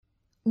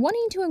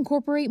Wanting to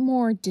incorporate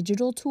more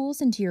digital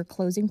tools into your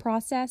closing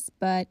process,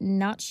 but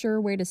not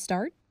sure where to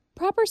start?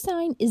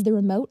 ProperSign is the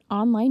remote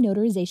online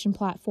notarization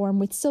platform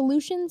with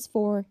solutions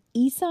for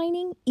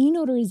e-signing,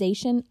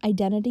 e-notarization,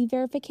 identity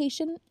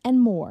verification, and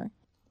more.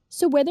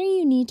 So whether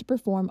you need to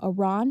perform a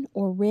RON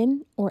or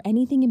RIN or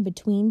anything in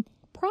between,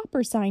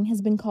 ProperSign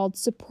has been called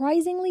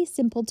surprisingly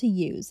simple to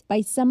use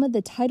by some of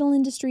the title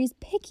industry's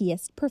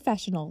pickiest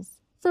professionals.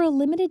 For a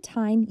limited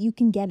time, you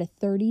can get a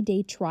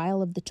 30-day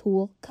trial of the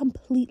tool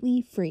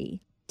completely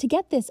free. To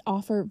get this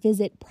offer,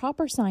 visit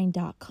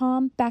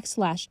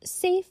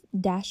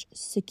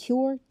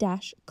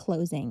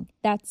propersign.com/safe-secure-closing.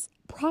 That's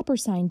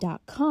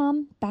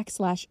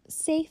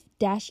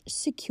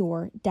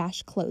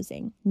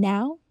propersign.com/safe-secure-closing.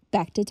 Now,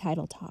 back to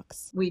Title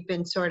Talks. We've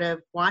been sort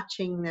of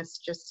watching this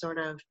just sort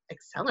of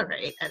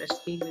accelerate at a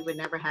speed we would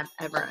never have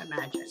ever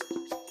imagined.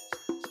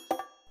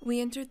 We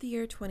entered the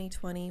year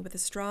 2020 with a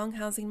strong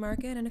housing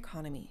market and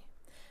economy,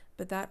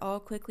 but that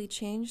all quickly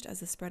changed as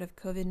the spread of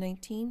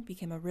COVID-19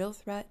 became a real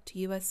threat to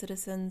U.S.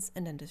 citizens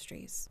and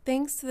industries.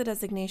 Thanks to the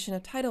designation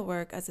of title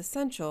work as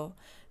essential,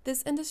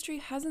 this industry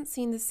hasn't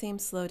seen the same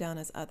slowdown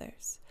as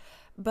others,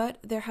 but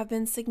there have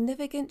been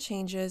significant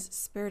changes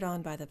spurred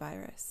on by the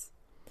virus.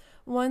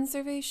 One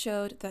survey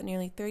showed that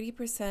nearly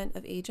 30%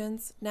 of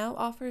agents now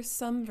offer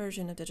some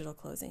version of digital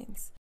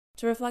closings.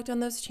 To reflect on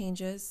those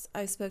changes,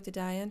 I spoke to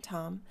Diane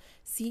Tomb,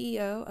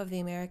 CEO of the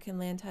American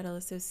Land Title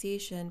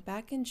Association,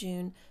 back in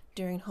June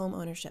during Home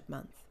Ownership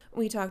Month.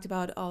 We talked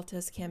about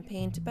ALTA's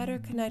campaign to better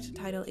connect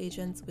title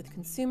agents with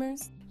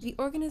consumers, the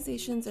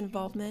organization's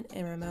involvement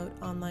in remote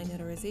online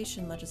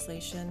notarization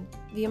legislation,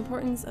 the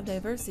importance of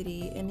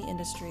diversity in the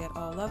industry at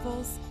all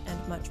levels,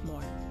 and much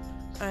more.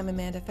 I'm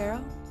Amanda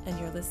Farrell, and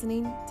you're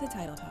listening to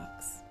Title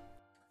Talks.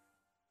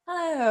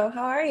 Hello,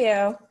 how are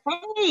you?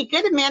 Hey,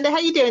 good, Amanda. How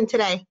you doing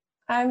today?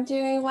 I'm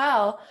doing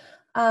well.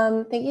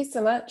 Thank you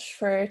so much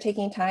for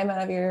taking time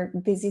out of your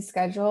busy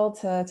schedule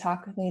to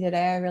talk with me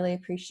today. I really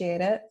appreciate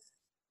it.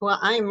 Well,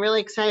 I'm really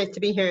excited to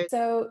be here.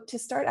 So to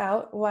start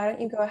out, why don't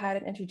you go ahead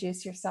and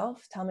introduce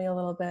yourself? Tell me a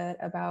little bit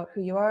about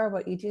who you are,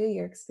 what you do,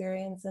 your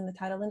experience in the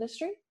title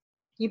industry.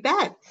 You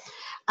bet.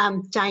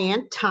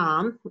 Diane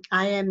Tomb.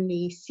 I am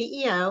the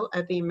CEO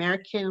of the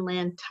American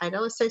Land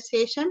Title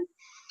Association,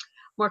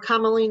 more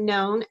commonly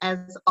known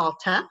as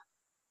ALTA.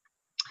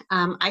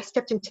 I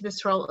stepped into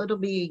this role, it'll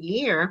be a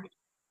year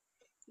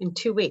in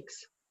 2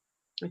 weeks,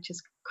 which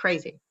is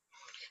crazy,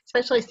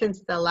 especially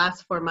since the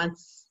last 4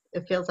 months,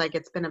 it feels like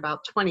it's been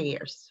about 20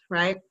 years,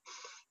 right?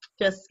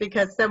 Just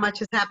because so much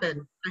has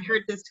happened. I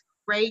heard this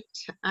great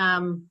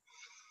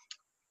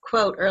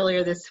quote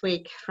earlier this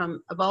week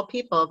from, of all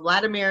people,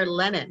 Vladimir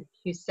Lenin,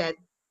 who said,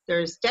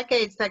 there's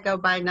decades that go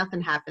by,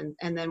 nothing happens,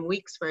 and then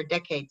weeks where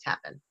decades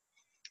happen,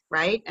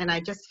 right? And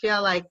I just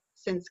feel like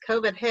since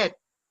COVID hit,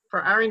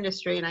 for our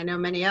industry, and I know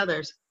many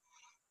others,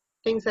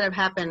 things that have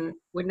happened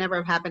would never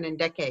have happened in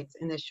decades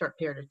in this short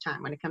period of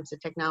time when it comes to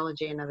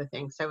technology and other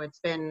things. So it's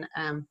been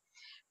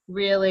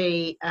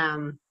really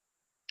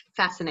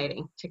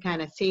fascinating to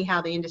kind of see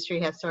how the industry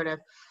has sort of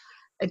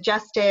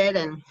adjusted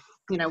and,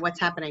 you know, what's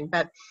happening.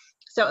 But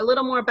so a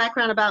little more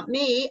background about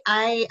me.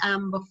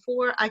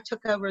 Before I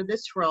took over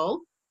this role,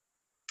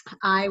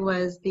 I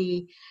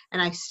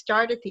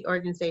started the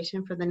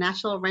organization for the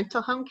National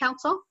Rental Home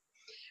Council,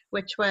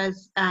 which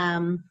was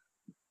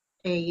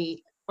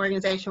a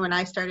organization when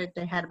I started.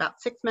 They had about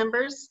 6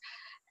 members,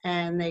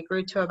 and they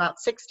grew to about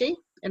 60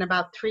 in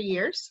about 3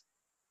 years.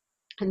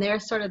 And they're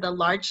sort of the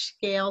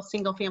large-scale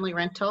single-family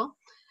rental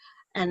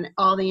and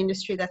all the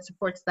industry that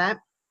supports that.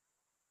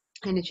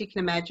 And as you can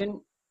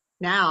imagine,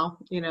 now,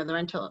 you know, the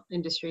rental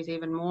industry is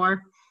even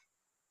more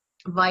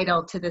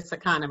vital to this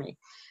economy.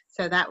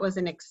 So that was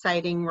an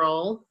exciting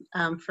role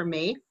for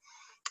me.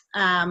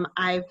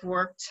 I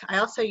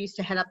also used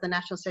to head up the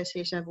National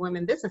Association of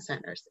Women Business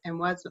Owners and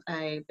was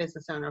a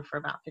business owner for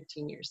about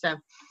 15 years. So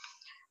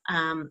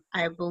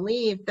I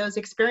believe those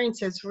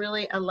experiences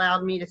really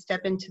allowed me to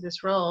step into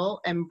this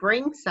role and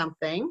bring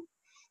something,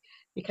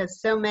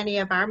 because so many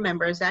of our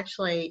members,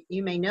 actually,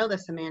 you may know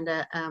this,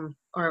 Amanda,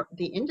 or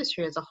the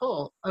industry as a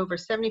whole, over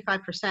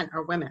 75%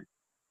 are women.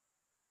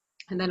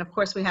 And then, of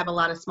course, we have a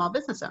lot of small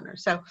business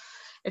owners. So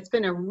it's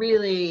been a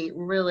really,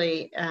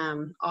 really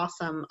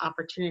awesome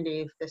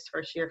opportunity this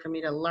first year for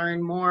me to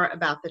learn more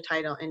about the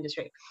title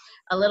industry.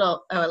 A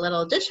little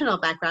additional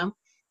background.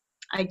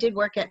 I did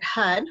work at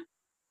HUD.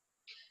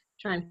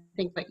 Trying to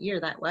think what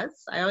year that was.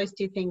 I always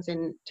do things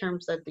in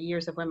terms of the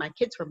years of when my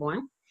kids were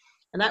born.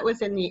 And that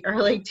was in the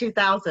early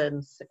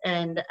 2000s.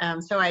 And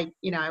so I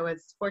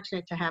was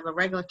fortunate to have a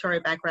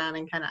regulatory background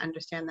and kind of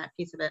understand that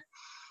piece of it,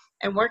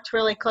 and worked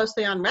really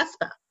closely on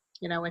RESPA,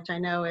 which I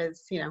know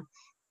is,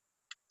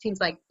 seems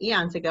like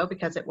eons ago,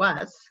 because it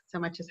was. So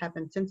much has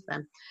happened since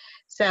then.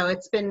 So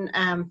it's been,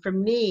 for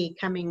me,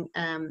 coming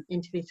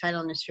into the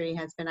title industry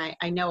has been,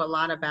 I know a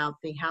lot about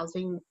the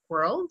housing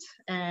world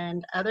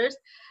and others,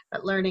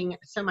 but learning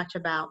so much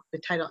about the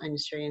title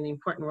industry and the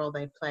important role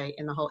they play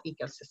in the whole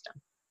ecosystem.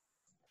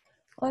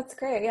 Well, that's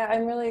great. Yeah,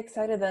 I'm really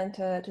excited then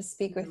to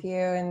speak with you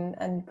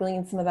and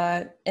glean some of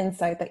that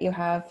insight that you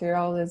have through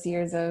all those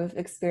years of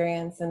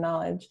experience and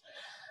knowledge.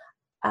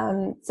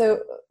 So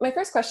my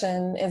first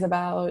question is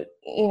about,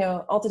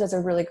 ALTA does a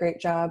really great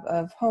job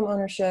of home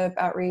ownership,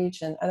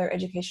 outreach, and other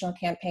educational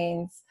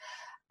campaigns.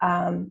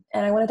 And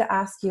I wanted to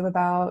ask you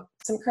about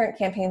some current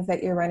campaigns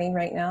that you're running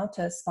right now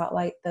to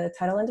spotlight the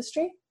title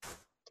industry.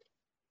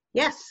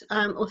 Yes,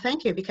 well,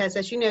 thank you, because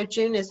as you know,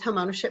 June is Home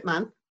Ownership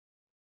Month.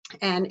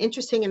 And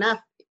interesting enough,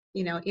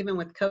 even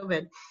with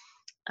COVID,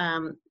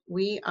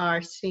 we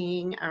are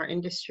seeing our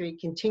industry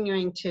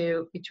continuing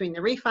to, between the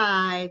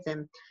refis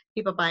and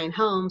people buying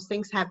homes,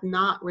 things have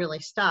not really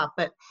stopped.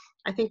 But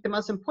I think the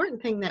most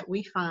important thing that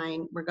we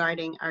find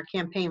regarding our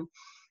campaign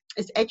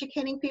is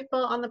educating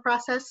people on the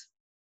process,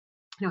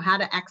 how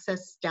to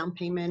access down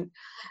payment,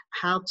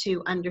 how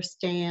to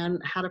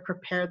understand, how to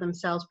prepare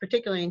themselves,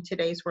 particularly in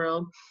today's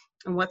world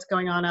and what's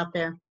going on out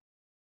there.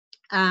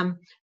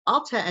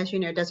 ALTA, as you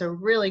know, does a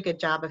really good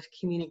job of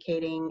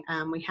communicating.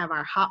 We have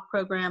our HOP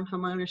program,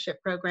 home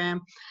ownership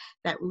program,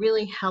 that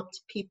really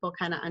helps people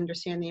kind of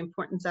understand the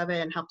importance of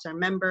it and helps our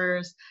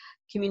members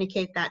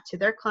communicate that to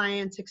their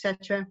clients,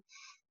 etc.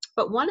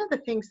 But one of the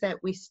things that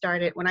we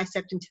started when I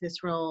stepped into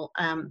this role,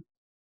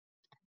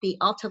 the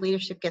ALTA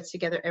leadership gets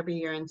together every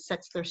year and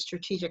sets their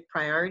strategic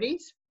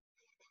priorities.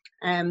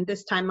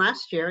 This time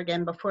last year,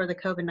 again, before the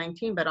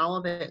COVID-19, but all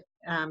of it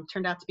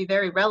turned out to be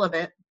very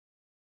relevant,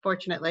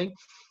 fortunately.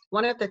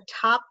 One of the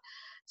top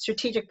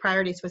strategic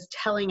priorities was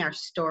telling our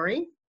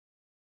story,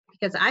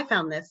 because I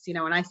found this,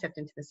 when I stepped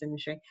into this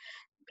industry,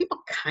 people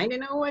kind of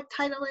know what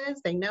title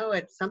is. They know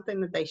it's something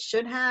that they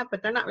should have,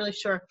 but they're not really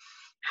sure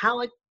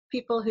how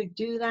people who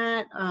do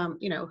that,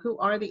 who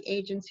are the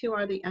agents, who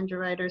are the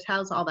underwriters,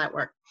 how's all that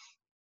work?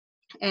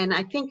 And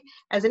I think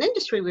as an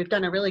industry, we've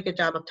done a really good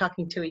job of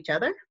talking to each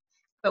other,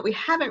 but we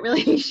haven't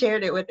really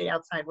shared it with the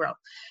outside world.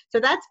 So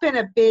that's been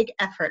a big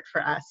effort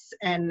for us.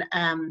 And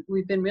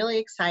we've been really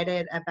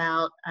excited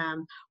about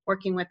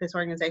working with this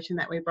organization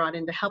that we brought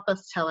in to help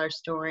us tell our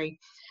story.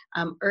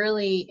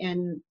 Early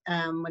in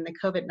when the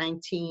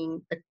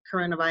COVID-19, the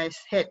coronavirus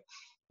hit,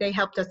 they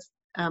helped us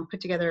put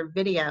together a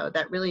video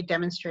that really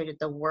demonstrated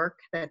the work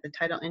that the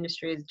title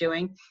industry is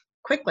doing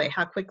quickly,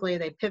 how quickly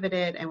they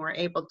pivoted and were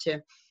able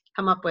to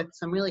come up with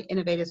some really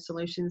innovative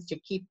solutions to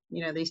keep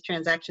these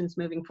transactions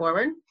moving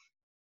forward.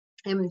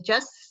 And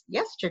just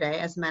yesterday,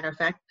 as a matter of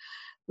fact,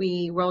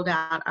 we rolled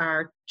out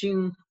our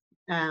June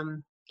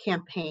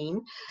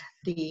campaign,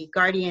 the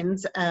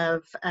Guardians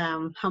of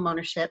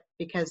Homeownership,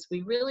 because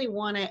we really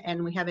want it,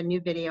 and we have a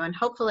new video, and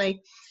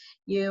hopefully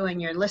you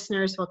and your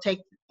listeners will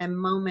take a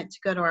moment to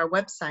go to our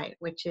website,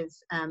 which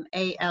is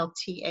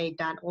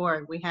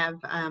alta.org. We have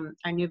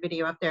our new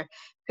video up there,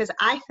 because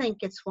I think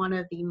it's one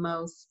of the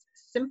most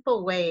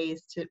simple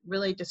ways to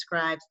really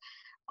describe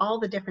all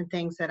the different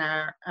things that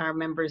our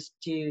members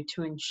do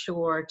to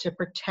ensure, to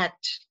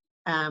protect,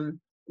 the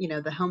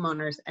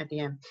homeowners at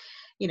the end.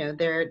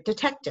 They're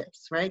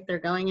detectives, right? They're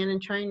going in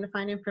and trying to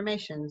find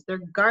information.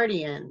 They're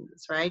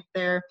guardians, right?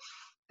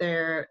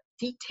 They're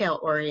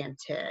detail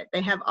oriented.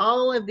 They have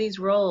all of these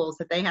roles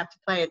that they have to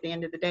play at the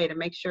end of the day to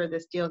make sure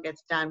this deal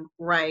gets done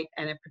right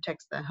and it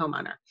protects the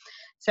homeowner.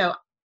 So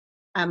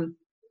I'm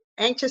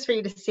anxious for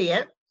you to see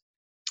it.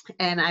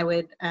 And I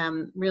would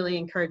really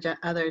encourage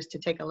others to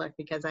take a look,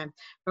 because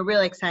we're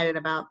really excited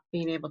about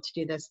being able to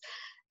do this.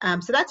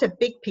 So that's a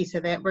big piece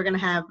of it. We're going to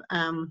have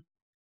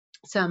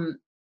some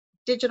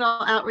digital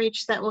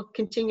outreach that will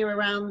continue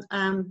around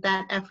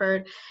that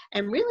effort,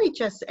 and really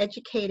just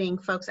educating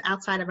folks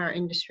outside of our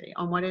industry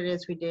on what it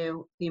is we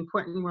do, the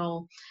important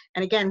role.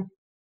 And again,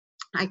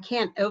 I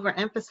can't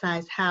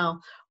overemphasize how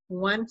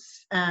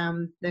once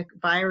the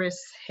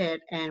virus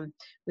hit and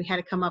we had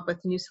to come up with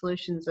new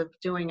solutions of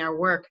doing our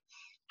work,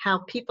 how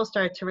people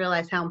started to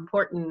realize how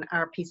important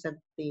our piece of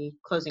the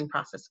closing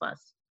process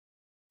was.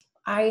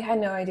 I had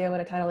no idea what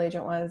a title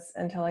agent was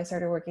until I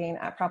started working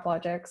at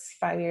PropLogix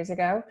 5 years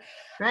ago.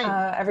 Right.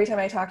 Every time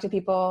I talk to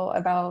people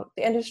about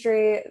the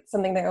industry,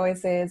 something they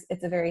always say is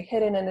it's a very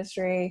hidden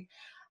industry.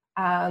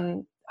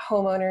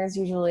 Homeowners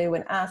usually,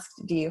 when asked,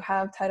 do you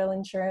have title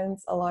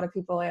insurance? A lot of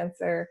people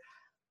answer,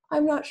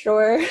 I'm not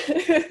sure.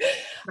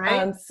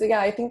 Right. So yeah,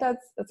 I think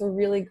that's a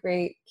really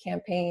great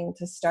campaign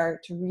to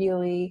start to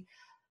really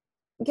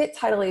get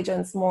title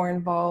agents more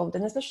involved,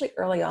 and especially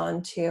early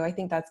on too. I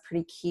think that's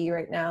pretty key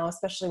right now,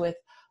 especially with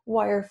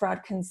wire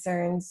fraud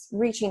concerns,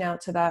 reaching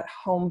out to that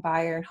home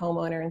buyer and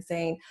homeowner and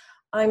saying,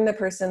 I'm the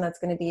person that's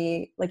going to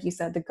be, like you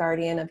said, the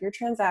guardian of your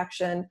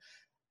transaction.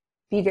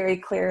 Be very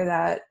clear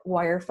that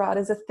wire fraud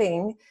is a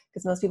thing,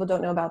 because most people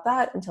don't know about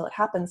that until it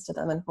happens to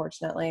them,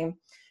 unfortunately.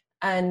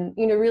 And,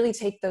 really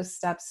take those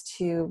steps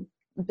to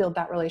build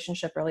that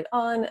relationship early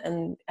on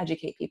and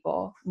educate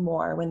people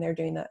more when they're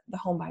doing the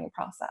home buying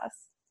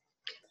process.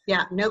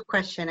 Yeah, no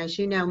question. As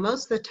you know,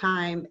 most of the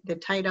time, the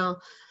title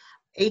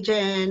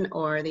agent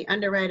or the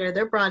underwriter,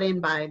 they're brought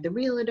in by the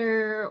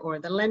realtor or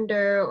the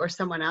lender or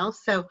someone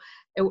else. So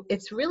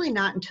it's really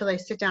not until they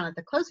sit down at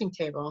the closing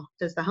table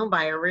does the home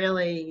buyer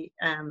really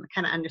kind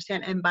of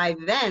understand. And by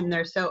then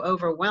they're so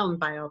overwhelmed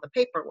by all the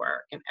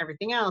paperwork and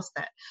everything else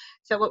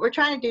so what we're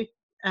trying to do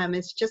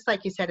is just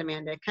like you said,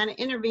 Amanda, kind of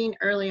intervene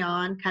early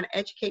on, kind of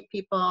educate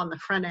people on the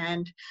front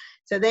end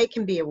so they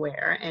can be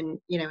aware and,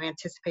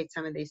 anticipate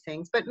some of these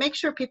things, but make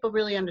sure people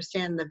really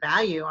understand the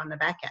value on the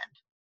back end.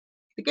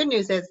 The good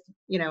news is,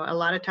 a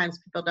lot of times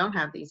people don't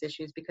have these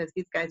issues because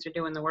these guys are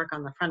doing the work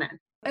on the front end.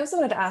 I also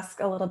wanted to ask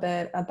a little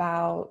bit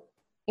about,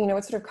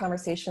 what sort of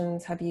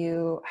conversations have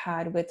you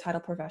had with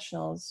title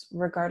professionals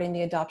regarding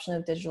the adoption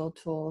of digital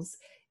tools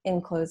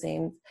in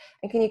closings?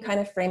 And can you kind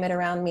of frame it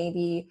around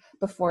maybe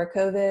before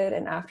COVID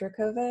and after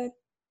COVID?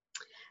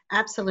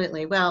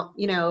 Absolutely. Well,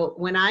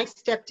 when I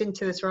stepped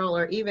into this role,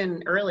 or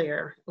even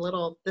earlier, a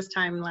little this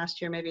time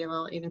last year, maybe a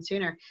little even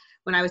sooner,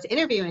 when I was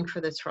interviewing for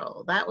this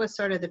role, that was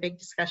sort of the big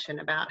discussion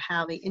about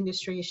how the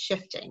industry is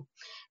shifting.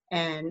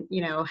 And,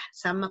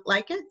 some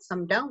like it,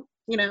 some don't.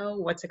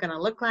 What's it going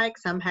to look like?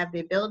 Some have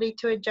the ability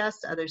to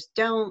adjust, others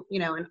don't,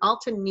 and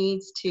ALTA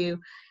needs to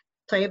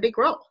play a big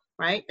role,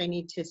 right? They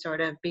need to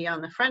sort of be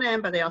on the front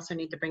end, but they also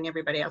need to bring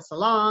everybody else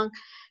along.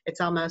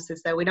 It's almost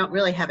as though we don't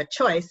really have a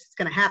choice. It's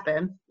going to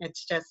happen.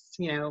 It's just,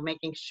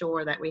 making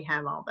sure that we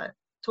have all the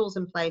tools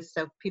in place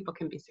so people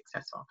can be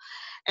successful.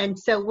 And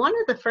so one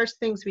of the first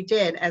things we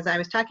did, as I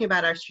was talking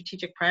about our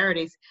strategic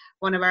priorities,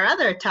 one of our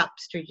other top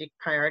strategic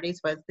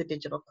priorities was the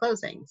digital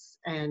closings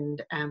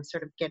and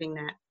sort of getting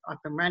that up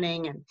and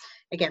running. And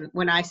again,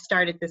 when I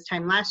started this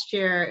time last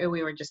year,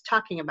 we were just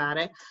talking about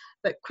it,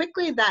 but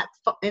quickly in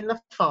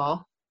the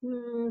fall,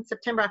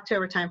 September,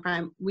 October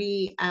timeframe,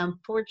 we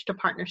forged a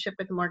partnership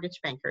with mortgage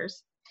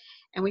bankers,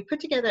 and we put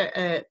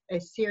together a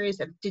series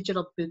of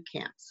digital boot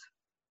camps.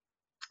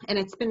 And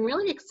it's been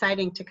really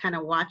exciting to kind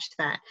of watch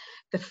that.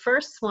 The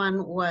first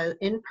one was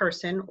in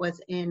person,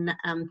 was in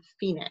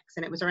Phoenix,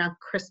 and it was around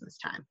Christmas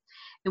time.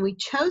 And we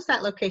chose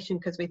that location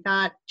because we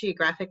thought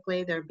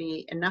geographically there'd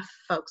be enough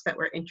folks that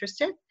were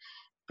interested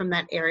from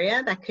that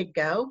area that could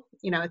go.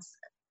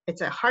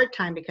 It's a hard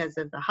time because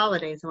of the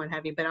holidays and what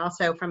have you, but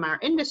also from our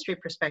industry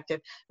perspective,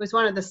 it was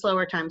one of the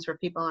slower times where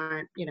people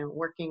aren't,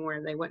 working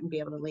where they wouldn't be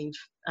able to leave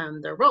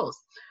their roles.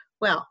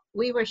 Well,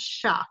 we were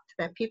shocked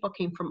that people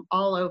came from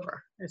all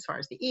over, as far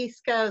as the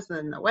East goes and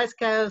then the West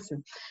Coast.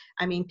 And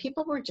I mean,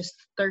 people were just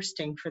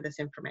thirsting for this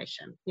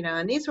information,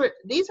 and these are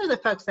the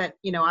folks that,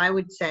 I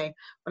would say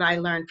what I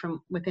learned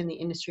from within the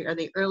industry are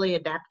the early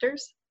adapters.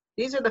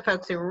 These are the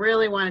folks who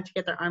really wanted to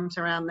get their arms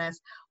around this,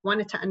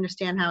 wanted to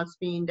understand how it's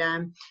being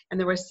done. And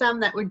there were some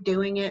that were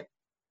doing it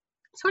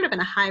sort of in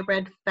a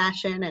hybrid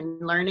fashion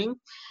and learning.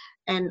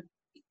 And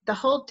the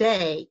whole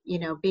day,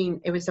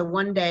 it was a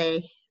one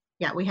day,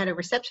 we had a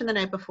reception the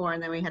night before,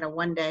 and then we had a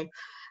one-day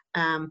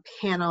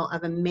panel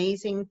of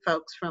amazing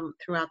folks from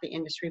throughout the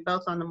industry,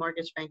 both on the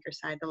mortgage banker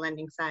side, the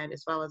lending side,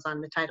 as well as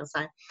on the title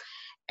side.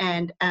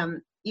 And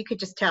you could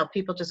just tell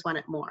people just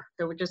wanted more.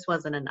 There just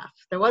wasn't enough.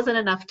 There wasn't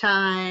enough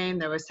time.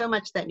 There was so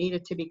much that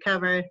needed to be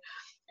covered.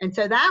 And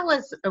so that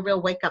was a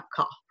real wake-up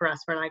call for us.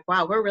 We're like,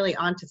 wow, we're really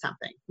onto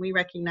something. We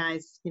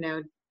recognize,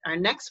 our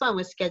next one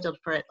was scheduled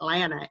for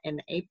Atlanta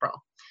in April.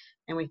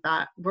 And we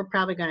thought, we're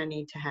probably going to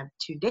need to have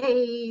 2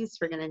 days.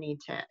 We're going to need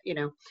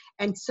to,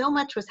 and so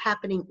much was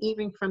happening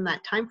even from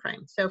that time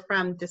frame. So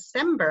from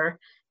December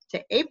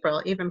to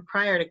April, even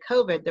prior to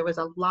COVID, there was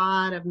a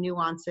lot of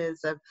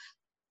nuances of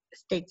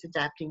states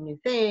adapting new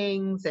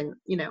things and,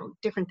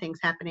 different things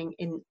happening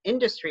in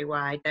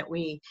industry-wide that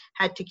we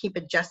had to keep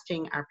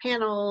adjusting our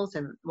panels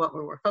and what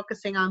we were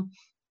focusing on.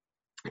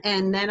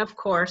 And then, of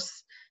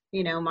course,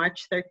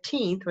 March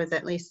 13th was,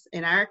 at least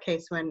in our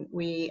case, when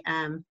we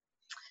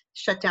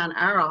shut down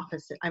our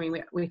office. I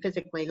mean, we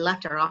physically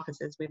left our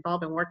offices. We've all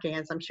been working,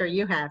 as I'm sure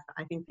you have.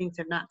 I think things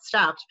have not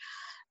stopped.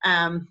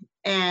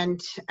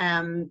 And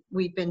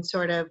we've been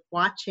sort of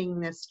watching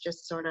this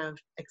just sort of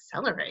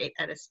accelerate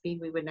at a speed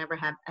we would never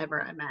have ever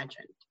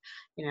imagined,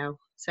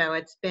 So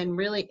it's been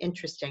really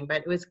interesting,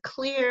 but it was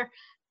clear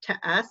to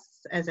us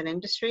as an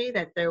industry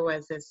that there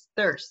was this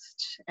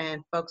thirst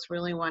and folks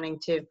really wanting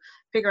to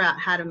figure out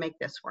how to make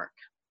this work.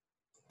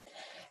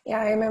 Yeah,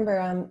 I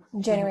remember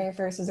January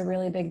 1st was a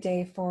really big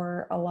day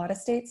for a lot of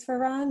states for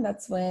RON.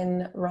 That's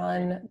when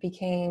RON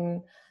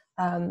became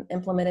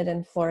implemented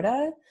in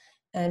Florida,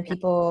 and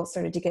people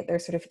started to get their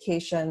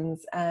certifications.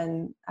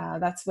 And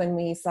that's when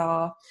we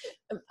saw,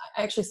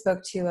 I actually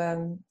spoke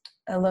to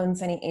a loan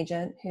signing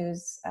agent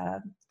who's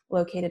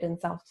located in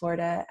South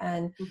Florida.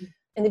 And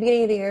in the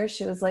beginning of the year,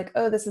 she was like,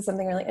 oh, this is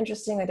something really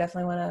interesting. I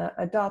definitely want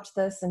to adopt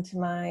this into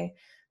my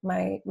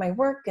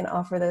work and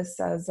offer this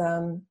as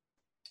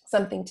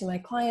something to my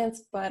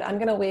clients, but I'm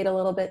going to wait a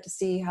little bit to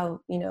see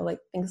how,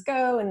 things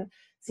go and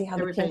see how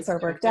the kinks are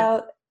worked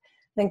out.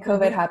 Then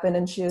COVID happened,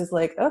 and she was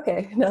like,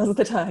 okay, now's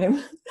the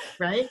time.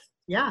 Right?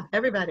 Yeah,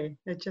 everybody.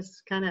 It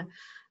just kind of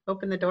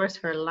opened the doors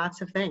for lots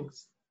of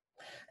things.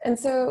 And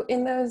so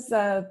in those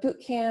boot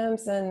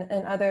camps and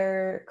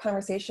other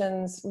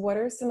conversations, what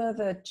are some of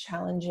the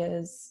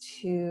challenges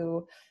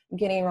to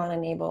getting Ron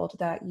enabled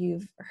that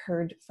you've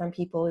heard from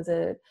people? Is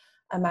it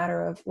a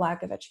matter of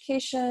lack of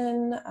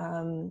education,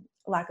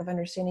 lack of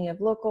understanding of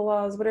local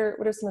laws? What are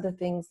some of the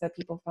things that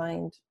people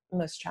find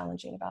most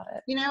challenging about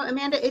it? You know,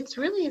 Amanda, it's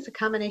really is a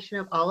combination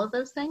of all of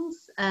those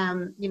things.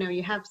 You know,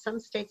 you have some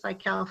states like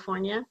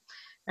California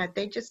that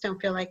they just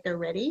don't feel like they're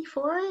ready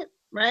for it,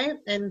 right?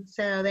 And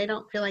so they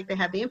don't feel like they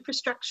have the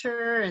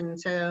infrastructure. And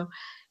so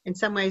in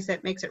some ways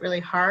that makes it really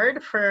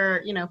hard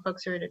for, you know,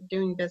 folks who are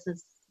doing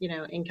business, you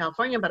know, in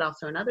California, but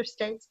also in other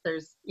states.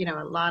 There's, you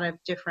know, a lot of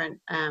different,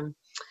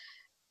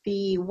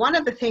 one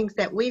of the things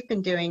that we've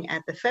been doing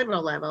at the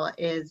federal level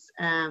is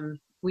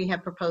we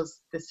have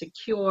proposed the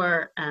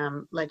secure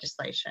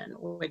legislation,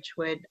 which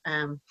would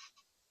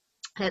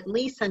at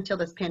least until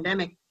this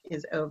pandemic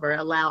is over,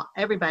 allow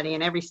everybody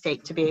in every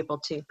state to be able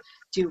to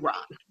do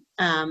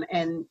Ron.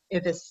 And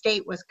if a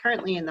state was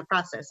currently in the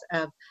process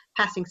of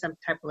passing some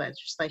type of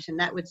legislation,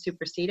 that would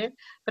supersede it.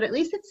 But at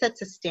least it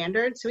sets a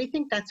standard. So we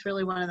think that's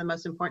really one of the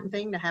most important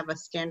things, to have a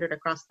standard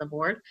across the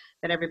board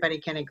that everybody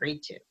can agree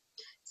to.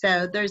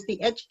 So there's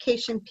the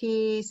education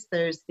piece,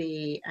 there's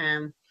the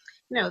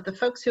you know, the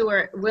folks who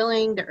are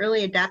willing, the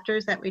early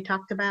adapters that we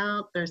talked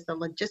about, there's the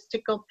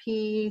logistical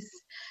piece,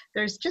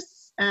 there's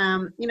just,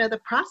 you know, the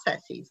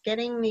processes,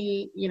 getting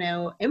the, you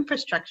know,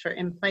 infrastructure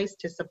in place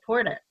to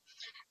support it.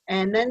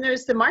 And then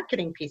there's the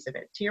marketing piece of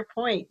it. To your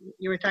point,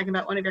 you were talking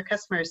about one of your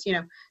customers, you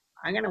know,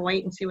 I'm going to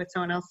wait and see what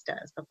someone else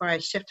does before I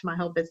shift my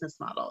whole business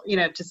model, you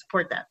know, to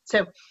support that.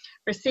 So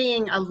we're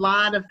seeing a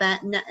lot of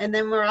that. And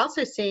then we're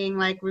also seeing,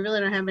 like, we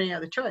really don't have any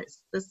other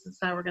choice. This is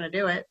how we're going to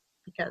do it,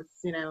 because,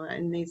 you know,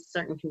 in these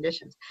certain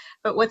conditions.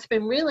 But what's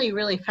been really,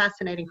 really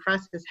fascinating for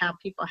us is how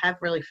people have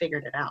really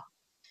figured it out.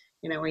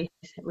 You know,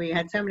 we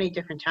had so many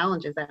different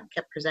challenges that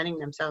kept presenting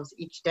themselves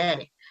each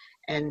day.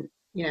 And,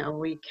 you know,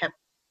 we kept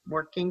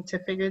working to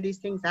figure these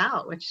things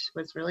out, which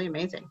was really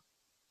amazing.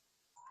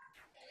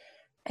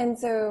 And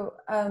so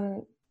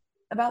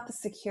about the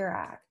Secure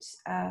Act,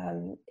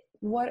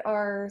 what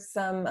are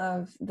some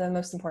of the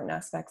most important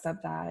aspects of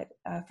that?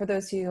 For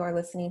those who are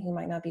listening who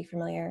might not be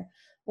familiar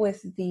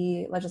with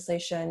the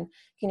legislation,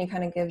 can you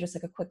kind of give just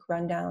like a quick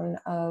rundown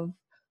of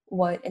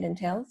what it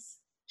entails?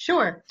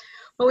 Sure.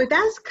 Well, we've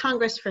asked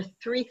Congress for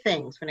three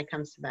things when it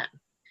comes to that.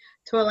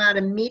 To allow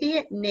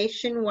immediate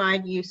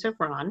nationwide use of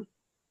Ron.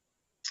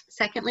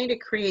 Secondly, to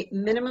create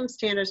minimum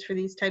standards for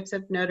these types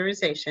of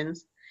notarizations.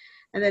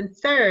 And then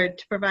third,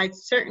 to provide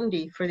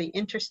certainty for the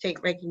interstate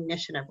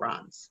recognition of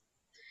RONs.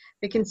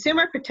 The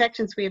consumer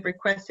protections we have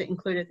requested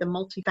included the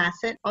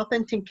multi-facet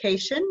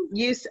authentication,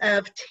 use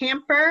of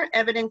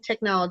tamper-evident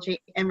technology,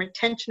 and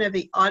retention of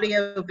the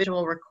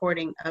audio-visual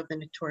recording of the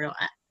notarial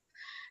act.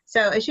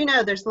 So as you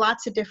know, there's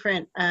lots of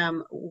different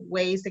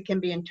ways that can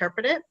be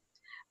interpreted,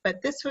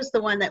 but this was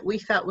the one that we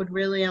felt would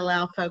really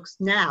allow folks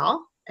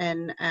now.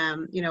 And,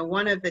 you know,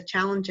 one of the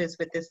challenges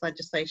with this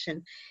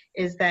legislation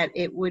is that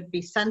it would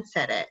be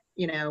sunsetted,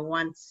 you know,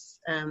 once,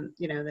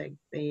 you know,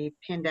 the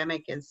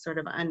pandemic is sort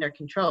of under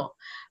control.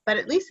 But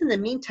at least in the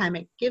meantime,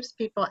 it gives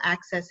people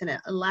access, and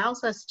it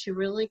allows us to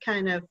really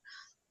kind of,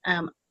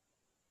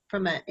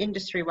 from an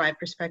industry-wide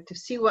perspective,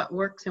 see what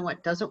works and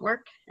what doesn't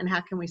work, and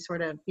how can we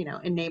sort of, you know,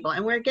 enable.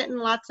 And we're getting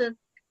lots of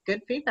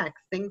good feedback,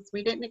 things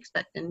we didn't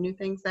expect, and new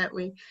things that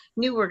we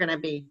knew were going to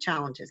be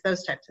challenges,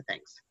 those types of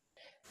things.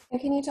 And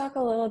can you talk a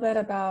little bit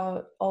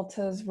about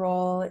ALTA's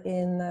role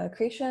in the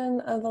creation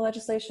of the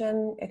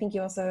legislation? I think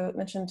you also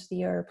mentioned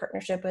your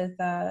partnership with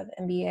the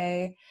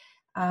MBA,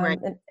 Right.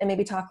 and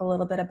maybe talk a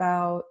little bit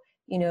about,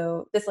 you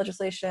know, this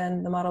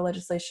legislation, the model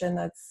legislation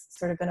that's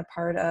sort of been a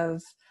part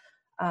of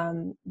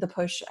the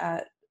push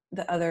at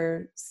the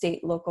other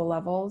state, local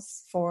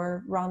levels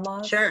for Ron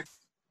laws. Sure.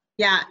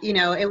 Yeah, you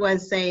know, it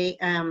was a,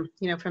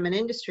 you know, from an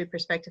industry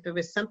perspective, it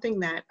was something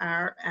that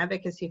our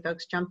advocacy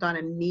folks jumped on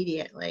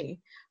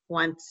immediately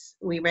once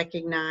we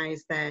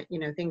recognized that, you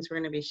know, things were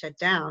going to be shut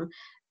down.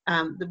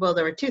 Well,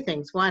 there were two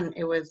things. One,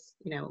 it was,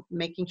 you know,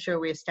 making sure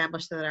we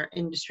established that our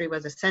industry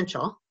was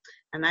essential.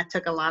 And that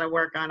took a lot of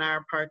work on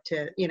our part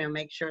to, you know,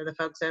 make sure the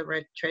folks over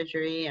at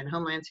Treasury and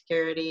Homeland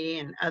Security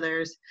and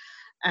others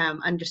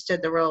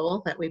understood the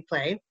role that we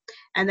play.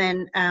 And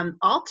then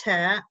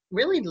ALTA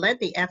really led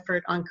the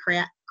effort on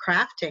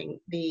crafting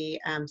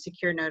the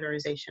Secure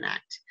Notarization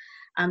Act.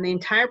 The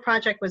entire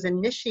project was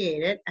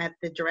initiated at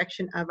the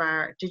direction of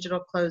our Digital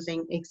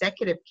Closing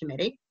Executive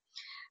Committee.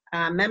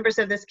 Members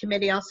of this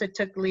committee also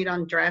took the lead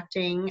on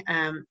drafting,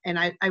 and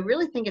I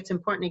really think it's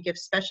important to give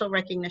special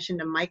recognition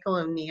to Michael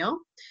O'Neill,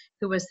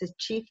 who was the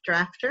chief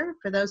drafter.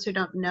 For those who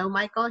don't know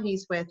Michael,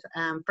 he's with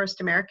First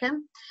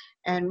American,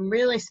 and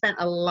really spent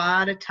a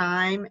lot of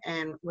time,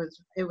 and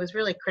it was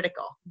really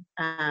critical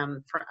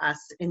for us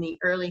in the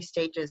early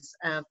stages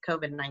of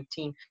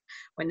COVID-19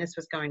 when this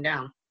was going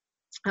down.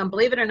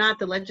 Believe it or not,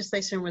 the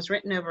legislation was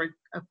written over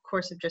a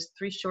course of just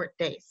 3 short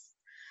days,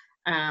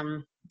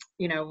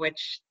 you know,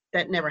 which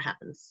that never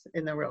happens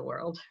in the real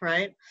world,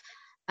 right?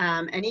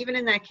 And even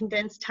in that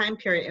condensed time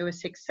period, it was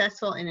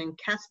successful in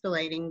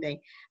encapsulating the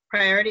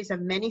priorities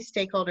of many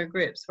stakeholder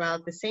groups, while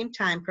at the same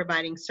time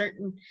providing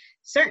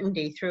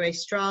certainty through a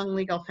strong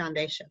legal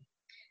foundation.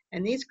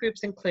 And these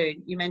groups include,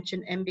 you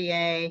mentioned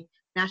MBA,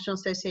 National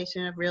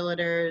Association of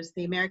Realtors,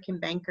 the American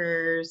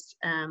Bankers,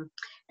 and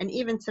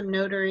even some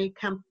notary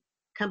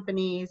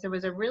companies. There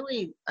was a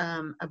really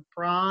a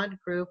broad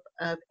group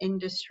of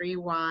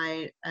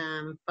industry-wide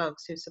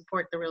folks who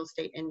support the real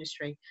estate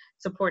industry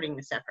supporting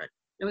this effort.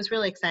 It was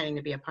really exciting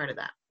to be a part of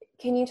that.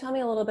 Can you tell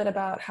me a little bit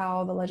about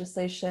how the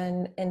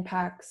legislation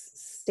impacts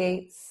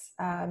states?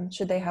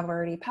 Should they have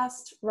already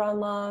passed RON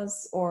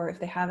laws, or if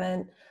they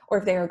haven't, or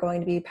if they are going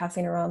to be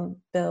passing a RON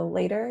bill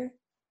later?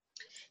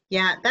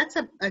 Yeah, that's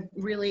a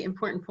really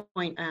important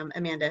point,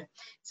 Amanda.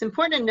 It's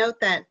important to note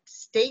that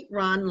state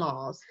RON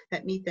laws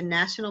that meet the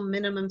national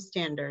minimum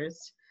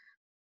standards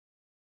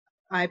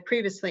I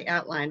previously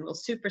outlined will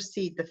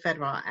supersede the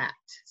federal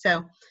act.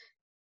 So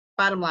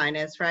bottom line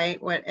is,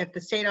 right, what if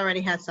the state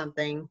already has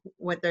something,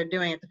 what they're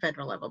doing at the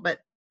federal level. But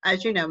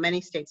as you know,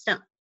 many states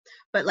don't.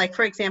 But like,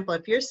 for example,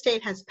 if your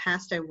state has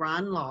passed a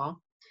RON law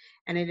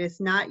and it is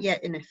not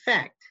yet in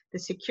effect, the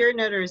Secure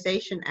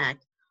Notarization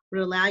Act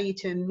would allow you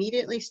to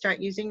immediately start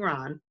using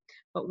RON,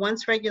 but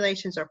once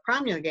regulations are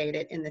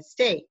promulgated in the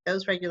state,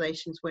 those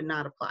regulations would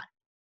not apply.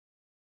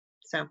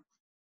 So,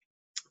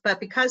 but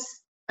because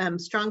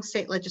strong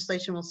state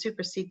legislation will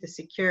supersede the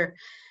Secure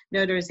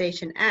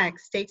Notarization Act,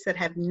 states that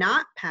have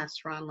not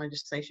passed RON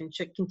legislation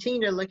should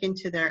continue to look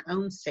into their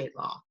own state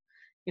law.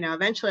 You know,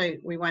 eventually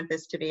we want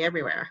this to be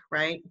everywhere,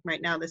 right?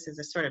 Right now, this is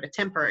a sort of a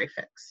temporary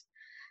fix.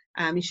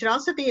 You should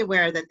also be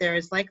aware that there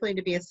is likely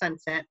to be a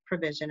sunset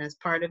provision as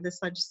part of this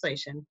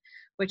legislation,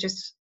 which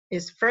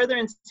is further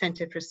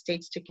incentive for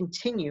states to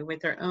continue with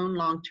their own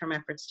long-term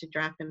efforts to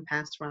draft and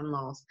pass RON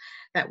laws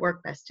that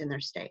work best in their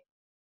state.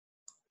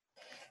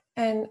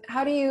 And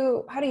how do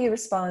you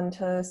respond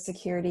to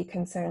security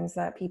concerns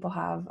that people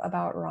have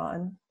about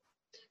RON?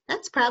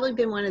 That's probably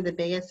been one of the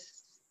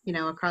biggest, you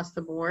know, across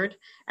the board,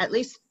 at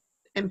least,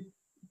 and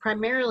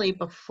primarily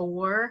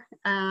before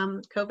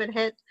COVID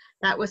hit.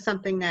 That was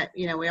something that,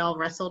 you know, we all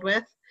wrestled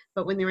with.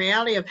 But when the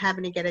reality of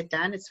having to get it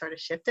done, it sort of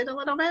shifted a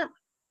little bit.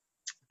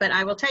 But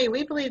I will tell you,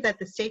 we believe that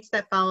the states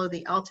that follow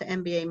the ALTA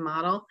MBA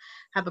model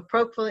have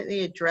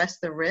appropriately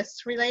addressed the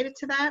risks related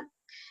to that.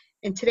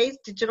 In today's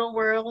digital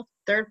world,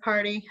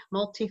 third-party,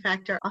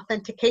 multi-factor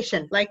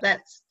authentication, like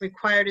that's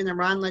required in the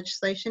RON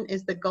legislation,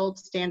 is the gold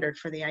standard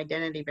for the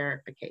identity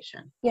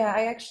verification. Yeah,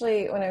 I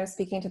actually, when I was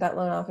speaking to that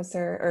loan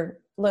officer or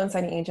loan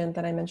signing agent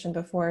that I mentioned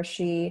before,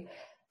 she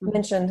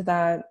mentioned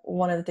that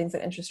one of the things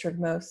that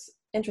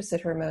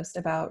interested her most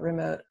about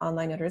remote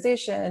online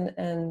notarization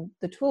and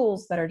the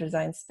tools that are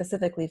designed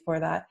specifically for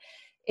that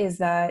is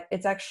that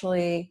it's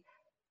actually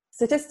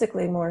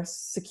statistically more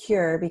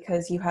secure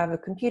because you have a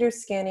computer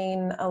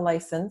scanning a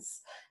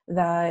license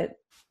that,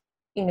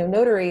 you know,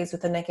 notaries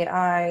with the naked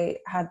eye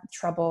had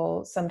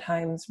trouble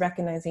sometimes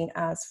recognizing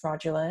as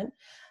fraudulent.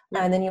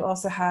 Yeah. And then you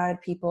also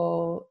had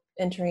people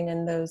entering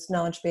in those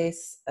knowledge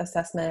base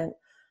assessment,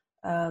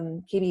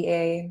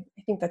 KBA,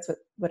 I think that's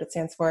what it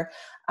stands for,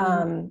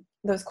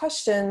 those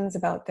questions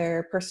about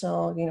their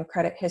personal, you know,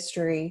 credit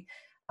history.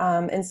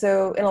 And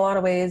so in a lot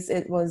of ways,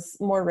 it was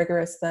more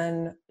rigorous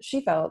than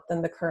she felt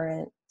than the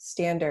current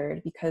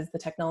standard because the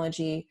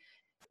technology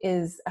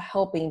is a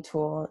helping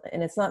tool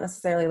and it's not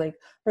necessarily like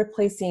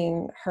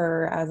replacing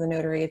her as a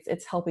notary.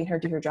 It's helping her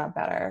do her job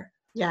better.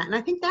 Yeah, and I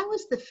think that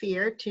was the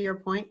fear, to your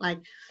point, like,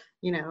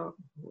 you know,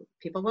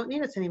 people won't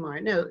need us anymore.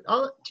 No,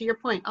 to your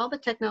point, all the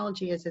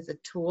technology is a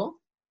tool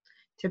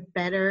to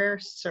better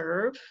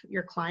serve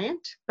your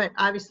client, but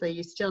obviously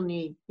you still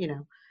need, you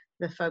know,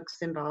 the folks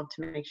involved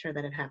to make sure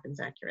that it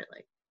happens accurately.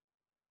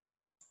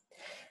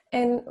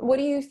 And what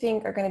do you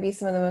think are going to be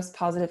some of the most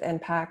positive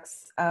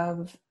impacts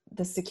of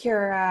the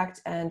Secure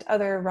Act and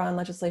other RON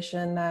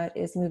legislation that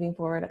is moving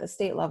forward at the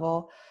state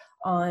level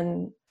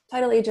on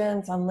title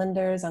agents, on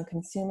lenders, on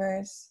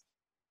consumers?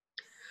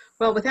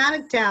 Well, without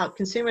a doubt,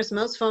 consumers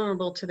most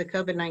vulnerable to the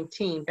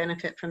COVID-19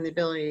 benefit from the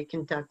ability to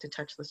conduct a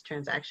touchless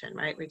transaction,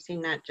 right? We've seen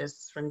that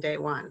just from day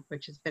one,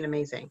 which has been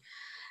amazing.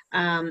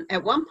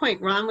 At one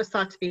point, RON was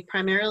thought to be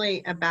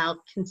primarily about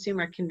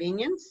consumer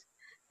convenience,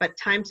 but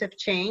times have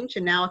changed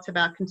and now it's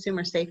about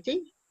consumer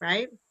safety,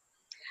 right?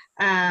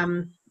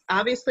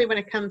 Obviously, when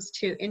it comes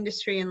to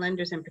industry and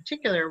lenders in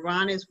particular,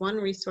 RON is one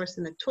resource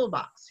in the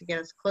toolbox to get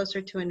us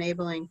closer to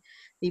enabling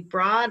the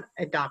broad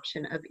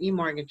adoption of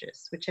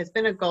e-mortgages, which has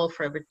been a goal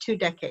for over 2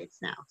 decades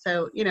now.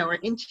 So, you know, we're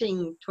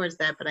inching towards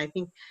that, but I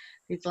think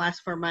these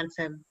last 4 months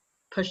have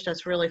pushed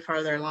us really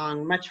farther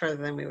along, much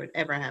further than we would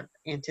ever have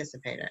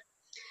anticipated.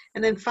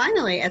 And then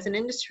finally, as an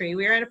industry,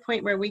 we are at a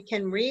point where we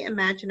can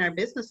reimagine our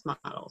business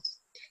models.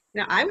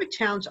 You know, I would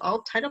challenge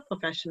all title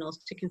professionals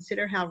to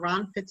consider how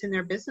RON fits in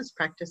their business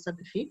practice of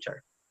the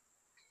future.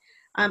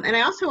 And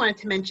I also wanted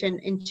to mention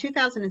in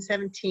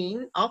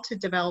 2017, ALTA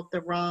developed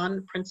the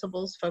RON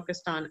principles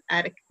focused on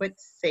adequate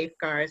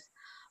safeguards,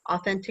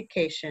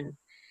 authentication,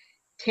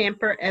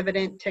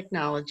 tamper-evident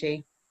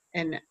technology,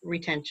 and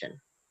retention.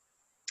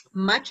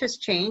 Much has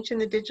changed in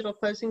the digital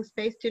closing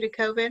space due to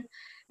COVID,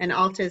 and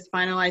ALTA is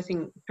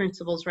finalizing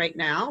principles right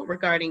now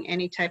regarding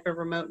any type of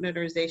remote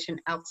notarization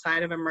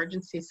outside of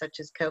emergencies such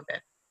as COVID.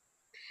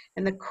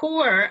 And the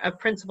core of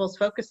principles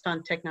focused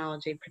on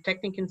technology,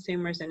 protecting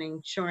consumers and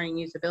ensuring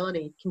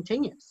usability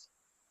continues.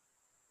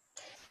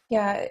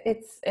 Yeah,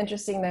 it's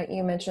interesting that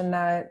you mentioned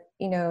that,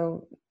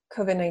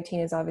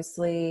 COVID-19 is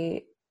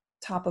obviously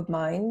top of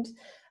mind,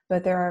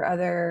 but there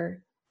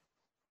are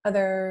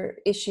other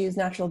issues,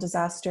 natural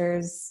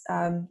disasters.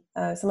 Someone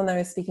that I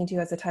was speaking to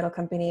as a title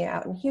company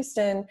out in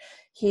Houston,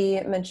 he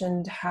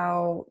mentioned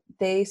how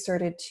they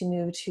started to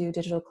move to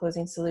digital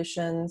closing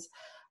solutions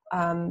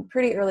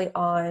pretty early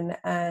on.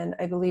 And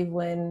I believe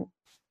when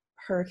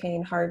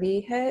Hurricane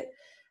Harvey hit,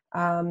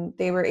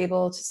 they were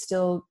able to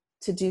still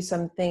to do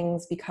some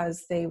things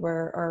because they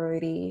were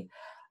already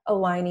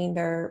aligning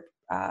their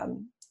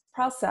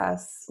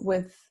process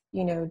with,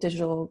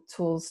 digital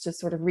tools to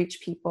sort of reach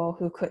people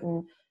who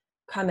couldn't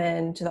come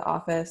in to the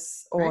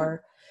office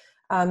or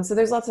so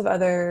there's lots of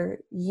other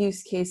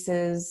use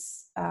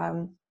cases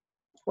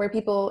where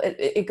people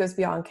it goes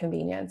beyond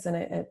convenience, and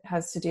it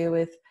has to do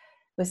with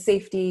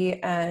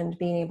safety and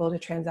being able to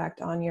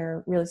transact on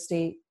your real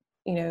estate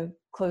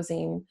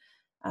closing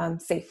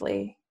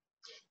safely.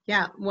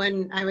 Yeah,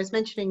 when I was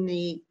mentioning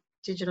the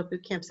digital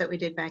boot camps that we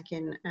did back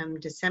in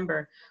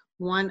December,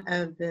 one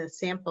of the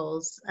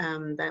samples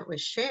that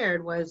was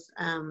shared was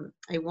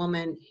a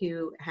woman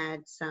who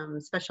had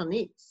some special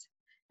needs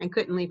and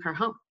couldn't leave her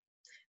home.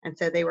 And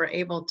so they were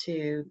able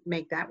to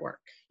make that work,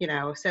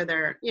 so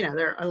there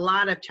are a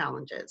lot of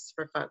challenges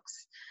for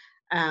folks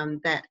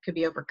that could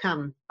be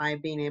overcome by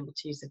being able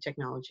to use the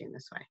technology in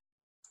this way.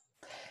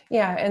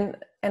 Yeah,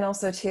 and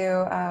also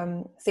too,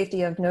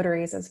 safety of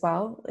notaries as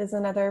well is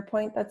another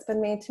point that's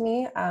been made to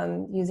me.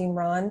 Using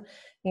Ron,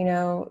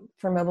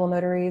 for mobile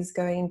notaries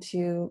going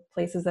to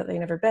places that they've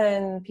never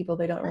been, people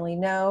they don't really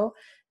know.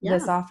 Yeah.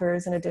 This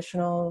offers an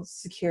additional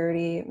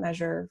security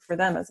measure for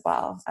them as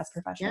well as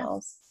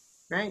professionals.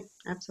 Yeah. Right,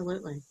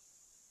 absolutely.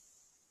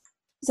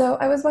 So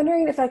I was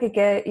wondering if I could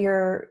get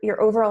your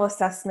overall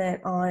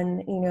assessment on,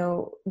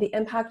 the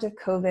impact of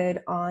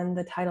COVID on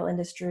the title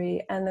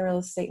industry and the real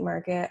estate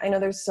market. I know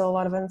there's still a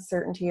lot of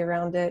uncertainty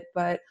around it,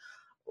 but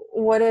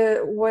what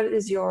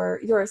is your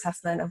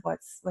assessment of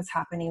what's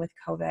happening with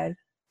COVID?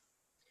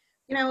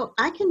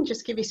 I can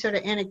just give you sort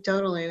of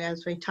anecdotally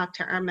as we talk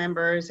to our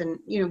members, and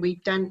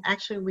we've done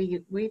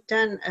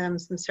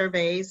some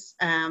surveys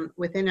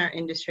within our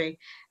industry,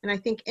 and I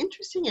think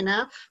interesting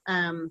enough.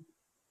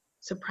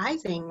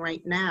 Surprising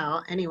right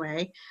now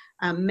anyway,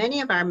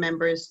 many of our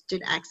members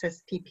did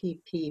access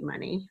PPP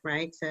money,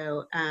 right?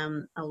 So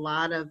a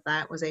lot of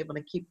that was able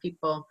to keep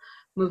people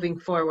moving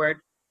forward.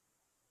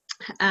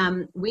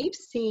 We've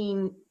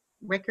seen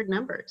record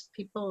numbers.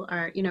 People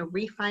are,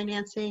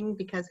 refinancing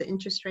because the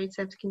interest rates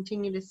have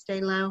continued to stay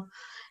low,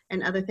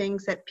 and other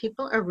things that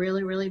people are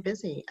really, really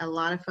busy. A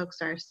lot of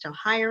folks are still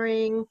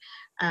hiring.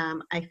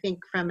 I think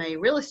from a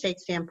real estate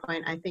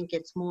standpoint, I think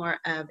it's more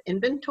of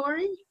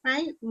inventory,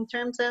 right, in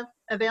terms of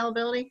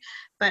availability.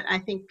 But I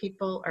think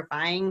people are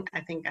buying.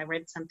 I think I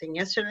read something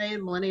yesterday,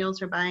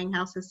 millennials are buying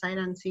houses sight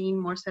unseen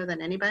more so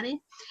than anybody.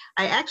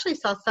 I actually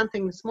saw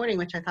something this morning,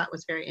 which I thought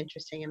was very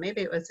interesting, and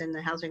maybe it was in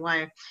the Housing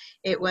Wire.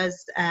 It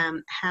was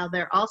how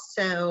they're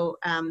also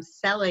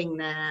selling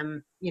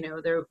them,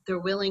 they're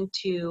willing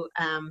to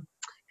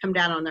come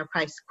down on their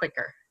price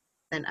quicker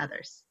than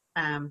others.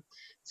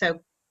 So,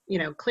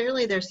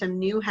 clearly there's some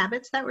new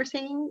habits that we're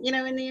seeing,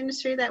 in the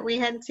industry that we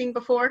hadn't seen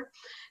before.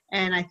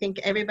 And I think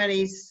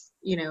everybody's,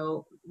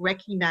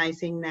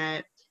 recognizing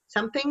that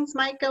some things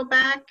might go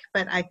back,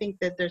 but I think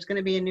that there's going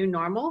to be a new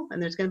normal,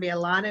 and there's going to be a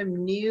lot of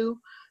new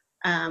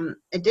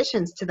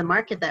additions to the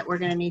market that we're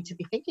going to need to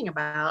be thinking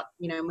about,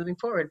 moving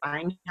forward.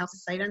 Buying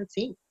houses sight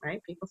unseen,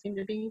 right? People seem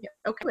to be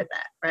okay with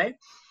that, right?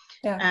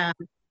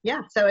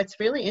 Yeah. So it's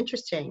really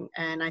interesting,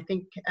 and I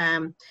think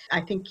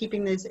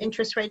keeping these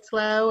interest rates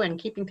low and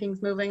keeping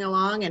things moving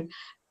along, and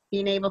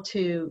being able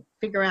to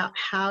figure out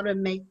how to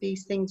make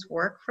these things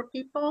work for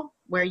people,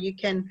 where you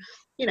can,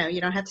 you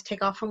don't have to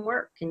take off from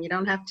work, and you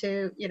don't have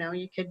to,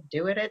 you could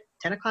do it at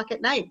 10 o'clock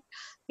at night.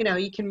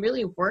 You can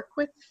really work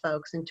with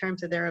folks in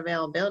terms of their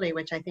availability,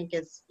 which I think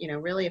is,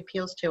 really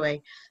appeals to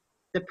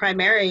the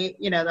primary,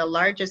 the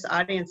largest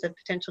audience of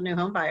potential new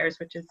home buyers,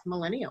 which is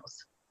millennials.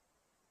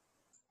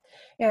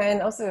 Yeah,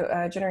 and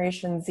also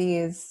Generation Z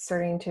is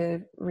starting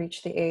to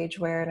reach the age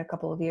where in a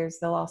couple of years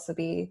they'll also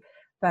be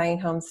buying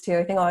homes too.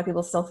 I think a lot of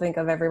people still think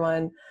of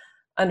everyone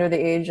under the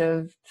age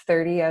of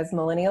 30 as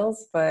millennials,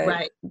 but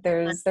right.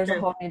 there's a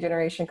whole new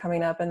generation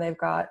coming up, and they've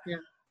got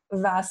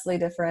vastly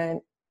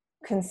different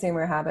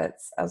consumer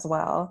habits as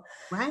well.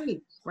 Right.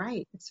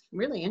 It's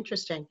really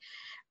interesting.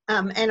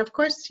 And of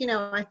course,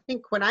 I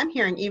think what I'm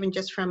hearing, even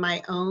just from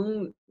my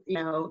own,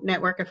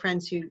 network of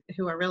friends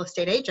who are real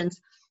estate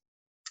agents,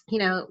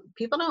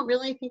 people don't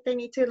really think they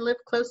need to live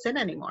close in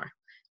anymore.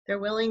 They're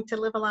willing to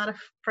live a lot of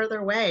further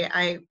away.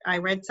 I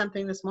read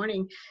something this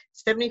morning,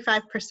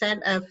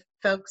 75% of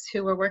folks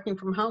who are working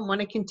from home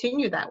want to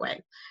continue that way.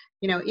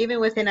 even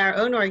within our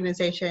own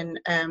organization,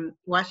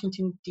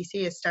 Washington,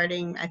 D.C. is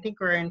starting, I think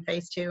we're in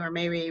phase 2, or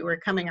maybe we're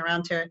coming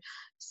around to it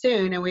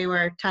soon. And we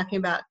were talking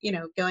about,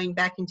 going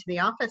back into the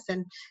office,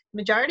 and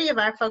majority of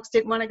our folks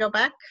didn't want to go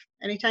back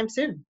anytime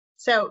soon.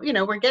 So,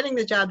 we're getting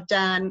the job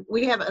done.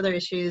 We have other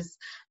issues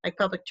like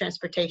public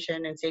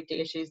transportation and safety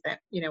issues that,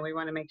 we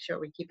want to make sure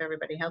we keep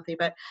everybody healthy.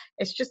 But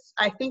it's just,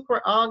 I think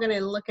we're all going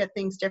to look at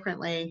things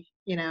differently,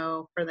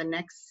 for the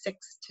next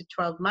 6 to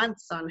 12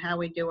 months on how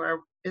we do our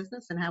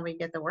business and how we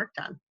get the work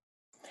done.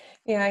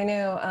 Yeah, I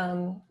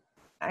know.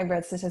 I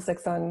read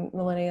statistics on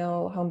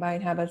millennial home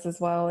buying habits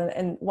as well.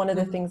 And one of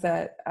the things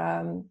that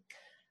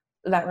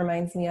that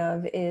reminds me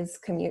of is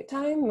commute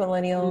time.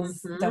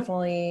 Millennials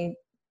definitely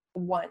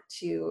want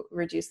to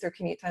reduce their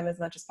commute time as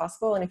much as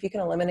possible. And if you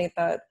can eliminate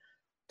that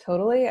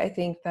totally, I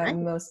think that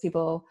most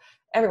people,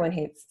 everyone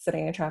hates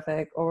sitting in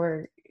traffic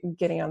or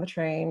getting on the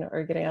train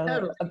or getting on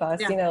a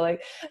bus, and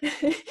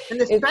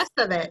the stress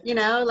of it,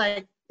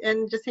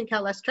 and just think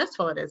how less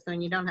stressful it is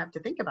when you don't have to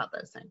think about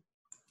those things.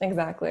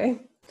 Exactly.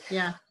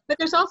 Yeah. But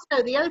there's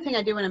also the other thing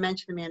I do want to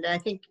mention, Amanda. I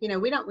think,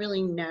 we don't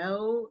really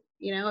know,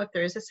 if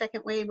there is a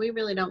second wave. We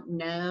really don't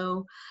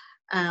know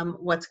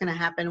what's going to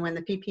happen when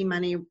the PP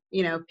money,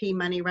 P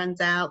money runs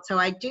out. So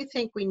I do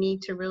think we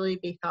need to really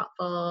be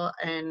thoughtful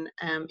and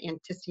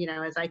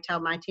as I tell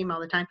my team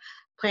all the time,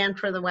 plan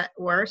for the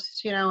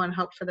worst, and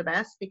hope for the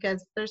best,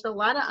 because there's a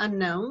lot of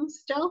unknowns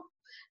still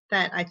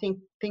that I think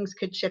things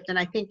could shift. And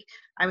I think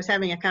I was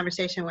having a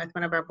conversation with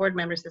one of our board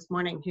members this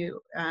morning who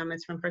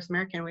is from First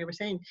American. We were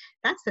saying,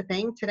 that's the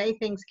thing. Today,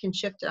 things can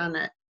shift on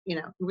a,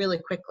 really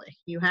quickly.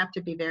 You have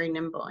to be very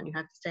nimble and you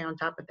have to stay on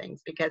top of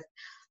things because,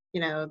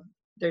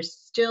 there's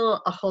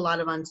still a whole lot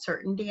of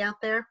uncertainty out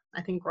there.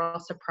 I think we're all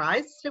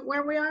surprised at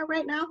where we are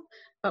right now,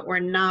 but we're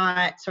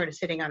not sort of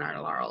sitting on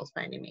our laurels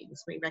by any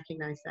means. We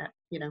recognize that,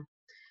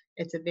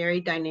 it's a very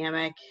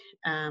dynamic,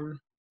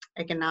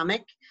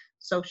 economic,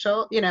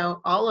 social,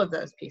 all of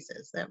those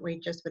pieces that we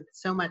just, with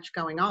so much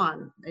going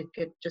on, it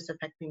could just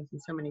affect things in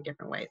so many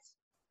different ways.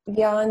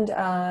 Beyond,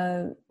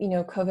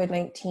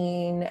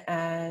 COVID-19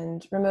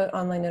 and remote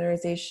online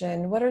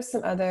notarization, what are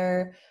some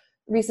other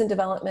recent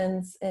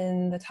developments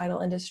in the title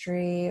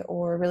industry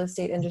or real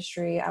estate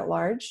industry at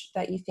large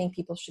that you think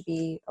people should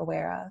be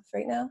aware of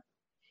right now?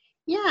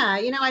 Yeah,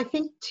 I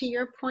think to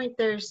your point,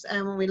 there's,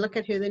 when we look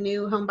at who the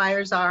new home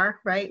buyers are,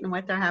 right, and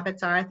what their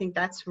habits are, I think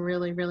that's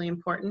really, really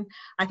important.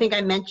 I think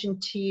I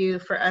mentioned to you,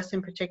 for us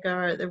in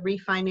particular, the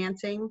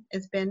refinancing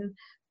has been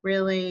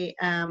really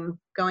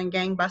going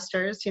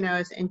gangbusters,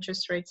 as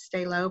interest rates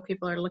stay low,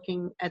 people are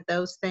looking at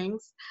those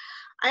things.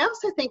 I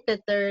also think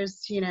that there's,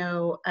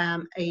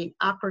 a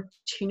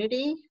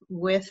opportunity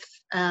with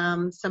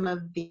some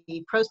of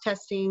the pros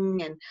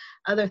testing and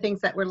other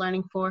things that we're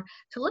learning for,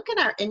 to look at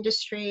our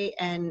industry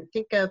and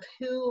think of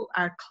who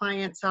our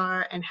clients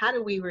are and how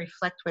do we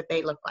reflect what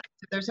they look like.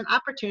 So there's an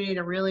opportunity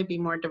to really be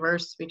more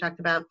diverse. We talked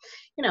about,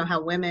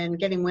 how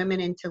getting women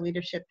into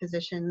leadership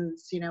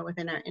positions,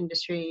 within our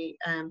industry.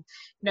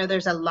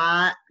 There's a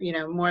lot,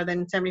 more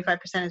than 75%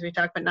 as we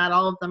talked, but not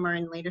all of them are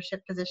in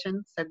leadership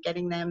positions. So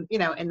getting them,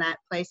 in that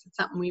place, it's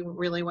something we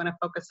really want to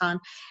focus on,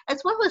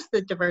 as well as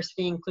the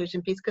diversity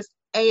inclusion piece, because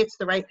it's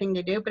the right thing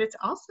to do, but it's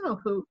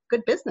also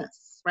good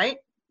business, right?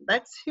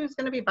 That's who's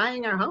going to be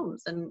buying our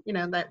homes and,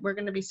 that we're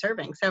going to be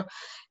serving. So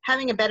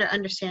having a better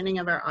understanding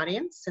of our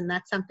audience, and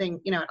that's something,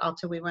 at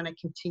ALTA we want to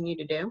continue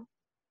to do.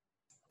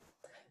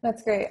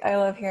 That's great. I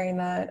love hearing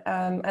that.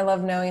 I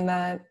love knowing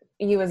that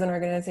you as an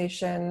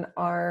organization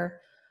are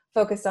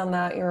focused on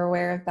that, you're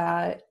aware of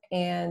that,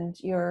 and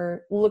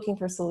you're looking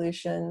for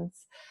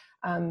solutions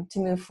to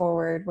move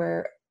forward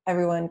where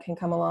everyone can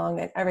come along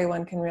and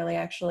everyone can really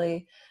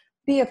actually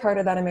be a part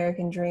of that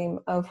American dream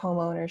of home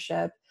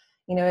ownership.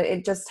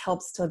 It just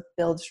helps to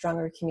build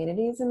stronger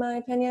communities, in my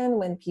opinion,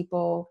 when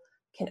people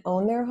can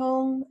own their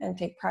home and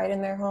take pride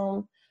in their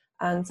home.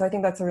 So I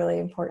think that's a really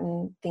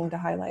important thing to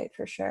highlight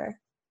for sure.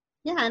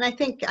 Yeah, and I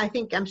think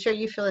I'm sure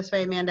you feel this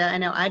way, Amanda. I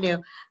know I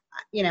do.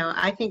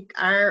 I think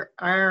our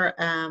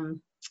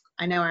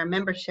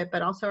membership,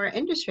 but also our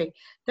industry,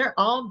 they're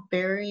all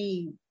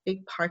very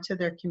big parts of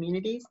their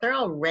communities. They're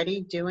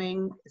already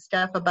doing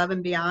stuff above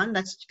and beyond.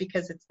 That's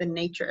because it's the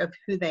nature of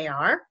who they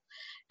are.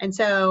 And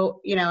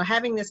so,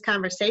 having this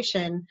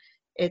conversation,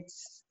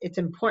 it's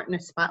important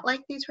to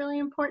spotlight these really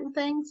important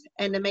things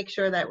and to make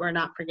sure that we're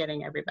not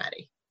forgetting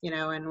everybody,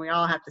 and we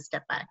all have to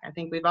step back. I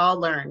think we've all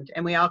learned,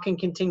 and we all can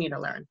continue to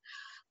learn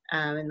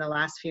in the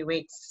last few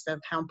weeks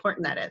of how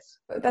important that is.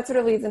 That sort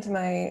of leads into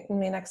my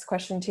next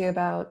question too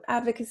about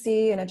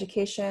advocacy and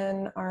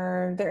education.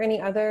 Are there any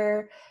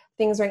other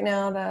things right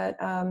now that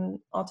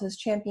ALTA is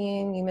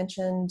championing? You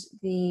mentioned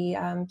the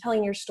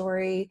Telling Your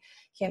Story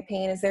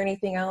campaign. Is there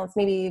anything else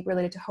maybe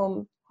related to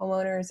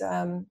homeowners,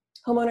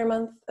 Homeowner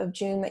Month of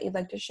June that you'd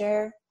like to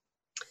share?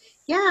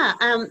 Yeah,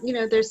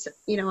 there's,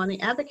 on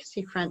the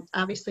advocacy front,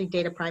 obviously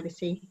data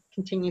privacy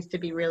continues to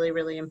be really,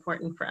 really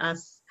important for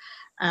us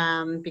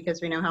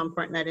because we know how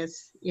important that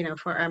is,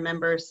 for our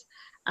members.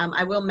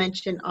 I will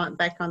mention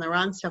back on the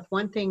Ron stuff,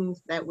 one thing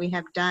that we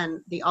have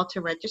done, the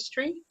ALTA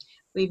registry,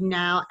 We've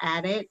now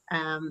added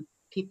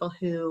people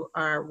who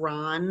are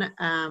RON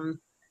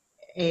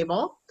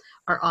able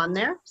are on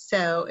there.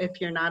 So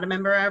if you're not a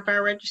member of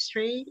our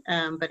registry,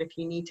 but if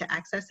you need to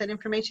access that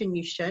information,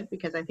 you should,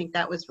 because I think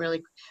that was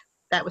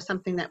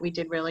something that we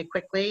did really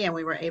quickly, and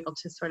we were able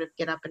to sort of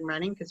get up and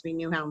running because we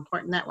knew how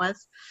important that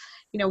was.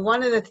 You know,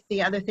 one of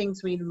the other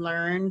things we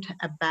learned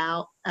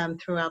about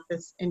throughout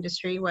this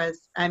industry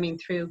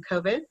through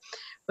COVID,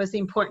 was the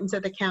importance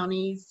of the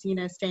counties, you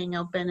know, staying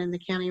open, and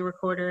the county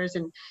recorders.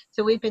 And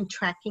so we've been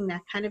tracking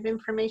that kind of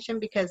information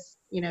because,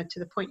 you know, to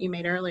the point you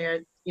made earlier,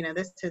 you know,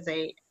 this is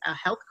a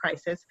health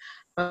crisis,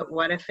 but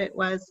what if it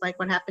was like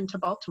what happened to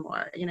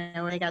Baltimore, you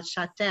know, they got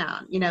shut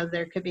down? You know,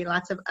 there could be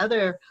lots of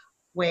other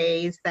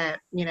ways that,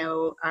 you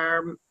know,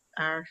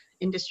 our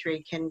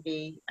industry can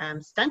be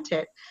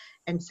stunted.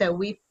 And so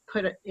we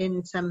put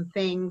in some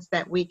things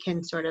that we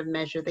can sort of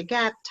measure the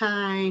gap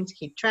times,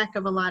 keep track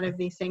of a lot of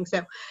these things.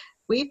 So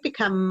we've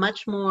become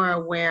much more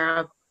aware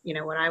of, you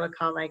know, what I would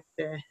call like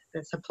the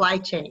supply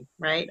chain,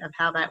 right, of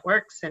how that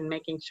works, and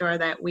making sure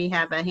that we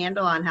have a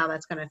handle on how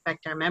that's going to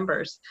affect our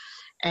members,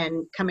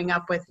 and coming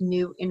up with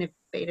new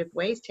innovative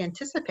ways to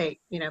anticipate,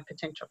 you know,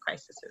 potential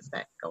crises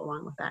that go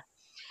along with that.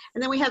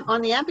 And then we have,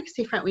 on the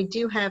advocacy front, we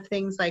do have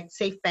things like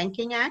Safe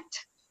Banking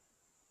Act,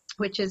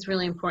 which is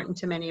really important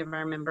to many of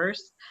our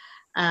members,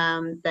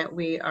 that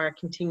we are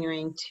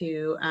continuing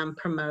to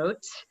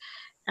promote.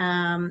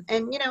 And,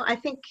 you know, I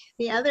think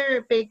the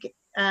other big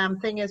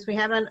thing is we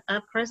have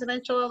a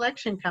presidential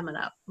election coming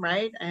up,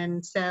 right?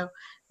 And so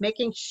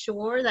making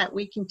sure that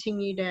we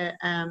continue to,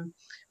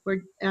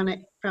 we're on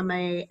it from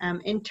a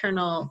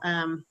internal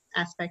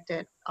aspect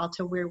at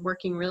ALTA, we're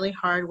working really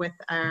hard with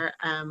our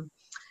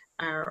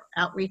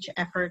outreach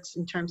efforts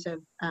in terms of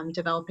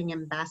developing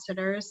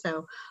ambassadors.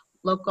 So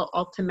local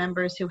ALTA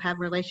members who have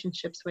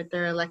relationships with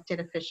their elected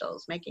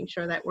officials, making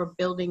sure that we're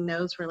building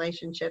those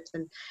relationships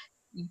and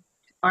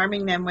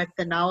arming them with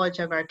the knowledge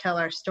of Tell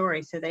Our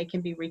Story, so they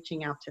can be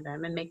reaching out to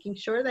them and making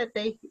sure that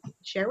they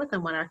share with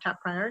them what our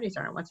top priorities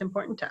are and what's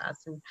important to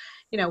us, and,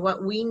 you know,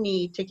 what we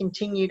need to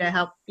continue to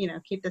help, you know,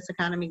 keep this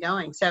economy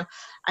going. So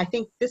I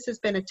think this has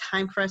been a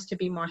time for us to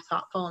be more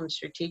thoughtful and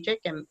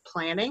strategic and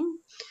planning.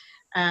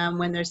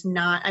 When there's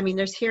not, I mean,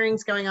 there's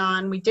hearings going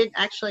on. We did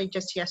actually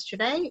just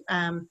yesterday,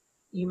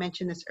 you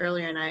mentioned this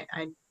earlier, and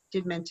I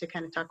did meant to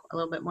kind of talk a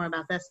little bit more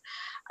about this.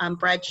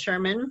 Brad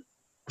Sherman,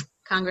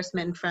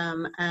 Congressman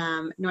from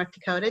North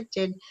Dakota,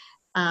 did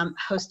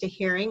host a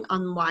hearing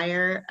on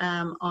wire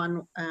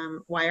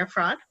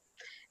fraud.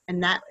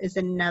 And that is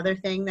another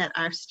thing that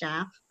our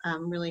staff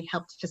really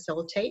helped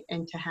facilitate,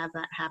 and to have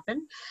that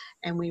happen.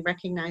 And we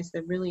recognize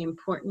the really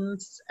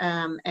importance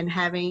and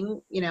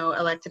having, you know,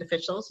 elected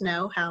officials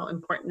know how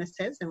important this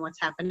is and what's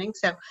happening.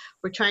 So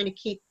we're trying to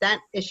keep that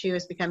issue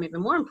has become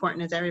even more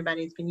important as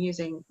everybody's been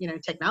using, you know,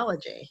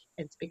 technology.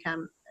 It's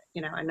become,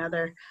 you know,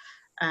 another,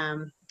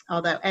 and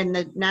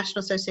the National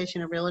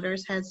Association of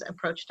Realtors has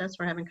approached us.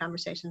 We're having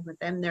conversations with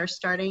them. They're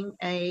starting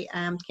a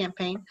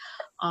campaign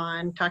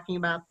on talking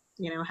about,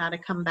 you know, how to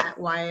combat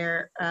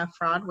wire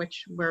fraud,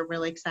 which we're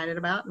really excited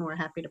about, and we're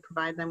happy to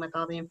provide them with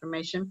all the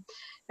information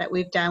that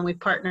we've done. We've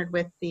partnered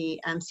with the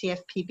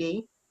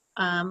CFPB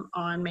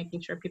on making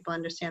sure people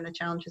understand the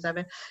challenges of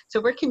it. So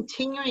we're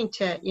continuing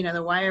to, you know,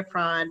 the wire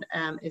fraud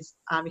is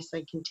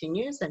obviously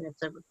continues, and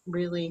it's a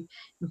really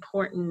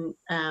important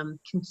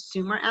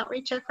consumer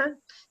outreach effort.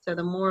 So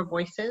the more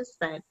voices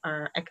that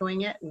are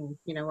echoing it, and,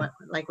 you know, what,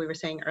 like we were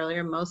saying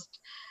earlier, most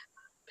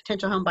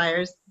potential home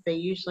buyers, they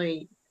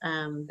usually,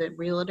 the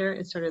realtor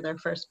is sort of their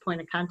first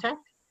point of contact.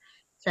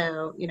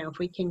 So, you know, if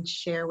we can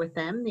share with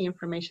them the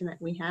information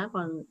that we have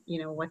on, you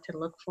know, what to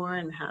look for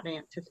and how to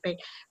anticipate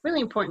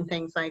really important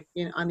things, like,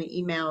 you know, on the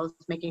emails,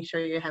 making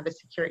sure you have a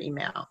secure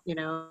email, you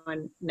know,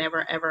 and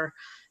never ever,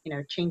 you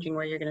know, changing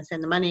where you're going to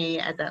send the money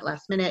at that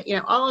last minute, you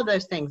know, all of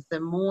those things. The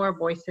more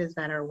voices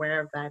that are aware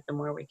of that, the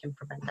more we can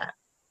prevent that.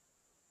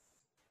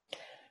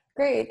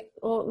 Great.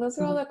 Well, those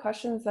are all the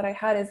questions that I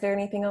had. Is there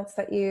anything else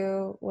that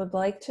you would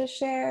like to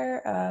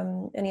share?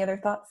 Any other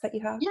thoughts that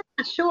you have? Yeah,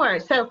 sure.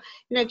 So,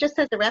 you know, just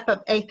as a wrap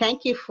up,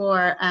 thank you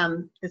for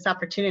this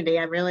opportunity.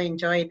 I really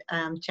enjoyed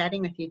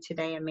chatting with you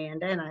today,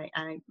 Amanda, and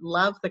I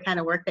love the kind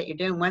of work that you're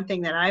doing. One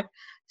thing that I've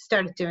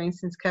started doing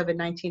since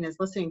COVID-19 is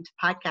listening to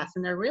podcasts,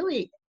 and they're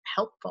really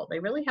helpful. They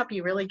really help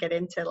you really get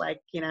into, like,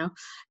 you know,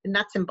 the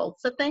nuts and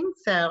bolts of things.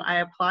 So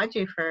I applaud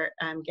you for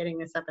getting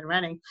this up and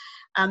running.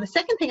 The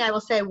second thing I will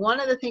say,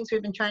 one of the things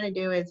we've been trying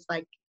to do is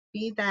like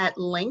be that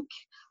link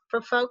for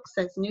folks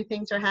as new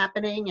things are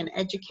happening and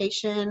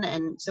education.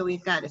 And so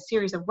we've got a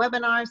series of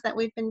webinars that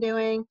we've been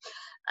doing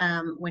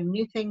when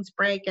new things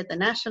break at the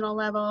national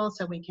level,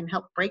 so we can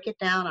help break it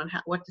down on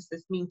what does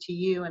this mean to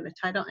you in the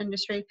title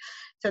industry.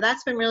 So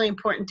that's been really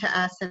important to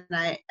us.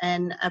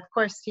 And of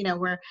course, you know,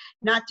 we're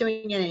not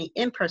doing any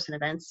in-person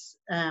events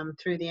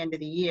through the end of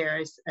the year.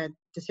 Is a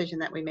decision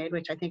that we made,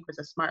 which I think was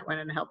a smart one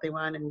and a healthy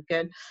one and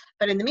good.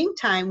 But in the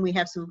meantime, we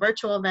have some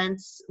virtual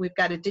events. We've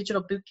got a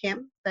digital boot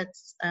camp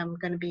that's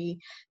going to be,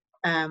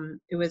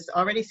 it was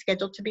already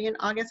scheduled to be in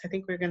August. I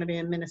think we're going to be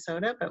in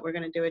Minnesota, but we're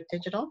going to do it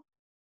digital.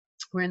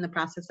 we're in the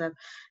process of,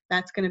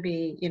 that's going to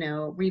be,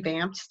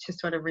 revamped to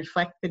sort of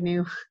reflect the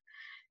new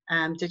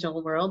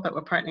digital world, but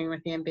we're partnering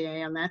with the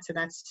NBA on that. So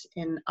that's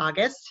in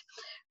August.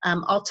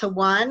 ALTA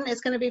 1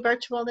 is going to be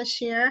virtual this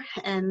year,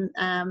 and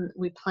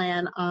we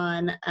plan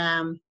on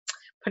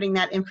putting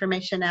that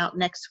information out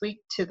next week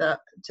to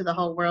the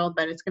whole world,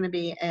 but it's going to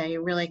be a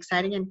really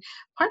exciting. And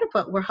part of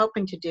what we're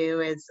hoping to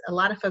do is, a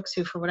lot of folks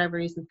who for whatever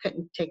reason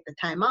couldn't take the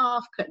time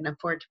off, couldn't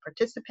afford to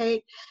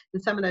participate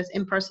in some of those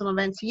in-person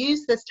events,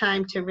 use this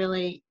time to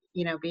really,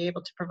 be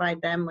able to provide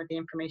them with the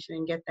information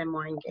and get them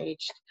more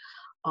engaged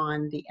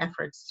on the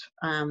efforts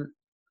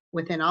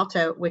within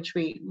ALTA, which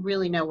we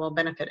really know will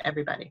benefit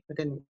everybody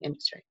within the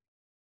industry.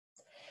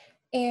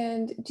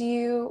 And do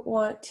you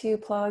want to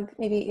plug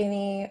maybe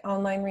any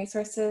online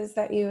resources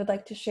that you would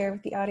like to share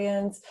with the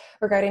audience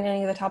regarding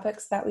any of the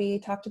topics that we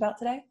talked about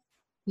today?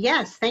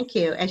 Yes, thank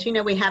you. As you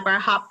know, we have our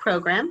HOP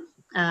program,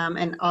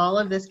 and all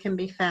of this can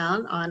be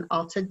found on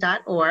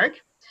alta.org.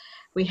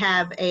 We've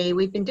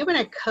been doing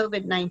a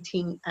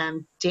COVID-19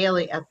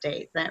 daily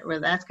update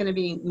that's going to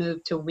be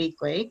moved to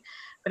weekly.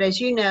 But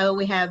as you know,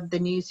 we have the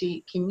news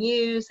you can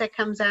use that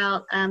comes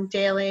out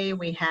daily.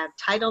 We have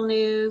title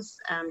news.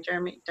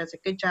 Jeremy does a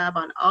good job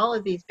on all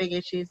of these big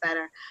issues that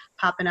are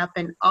popping up,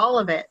 and all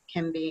of it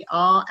can be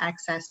all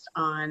accessed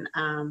on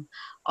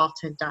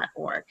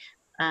alta.org.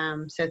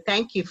 So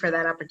thank you for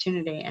that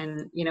opportunity.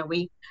 And,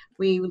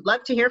 we would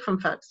love to hear from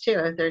folks too.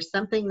 If there's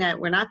something that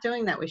we're not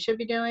doing that we should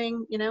be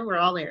doing, we're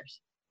all ears.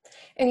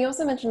 And you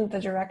also mentioned the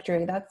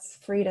directory. That's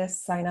free to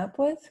sign up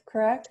with,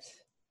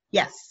 correct?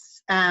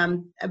 Yes.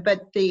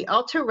 But the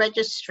ALTA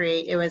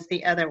registry, it was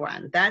the other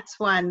one. That's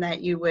one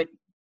that you would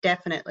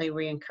definitely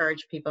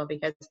re-encourage people,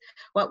 because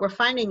what we're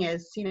finding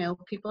is,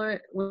 people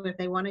are, if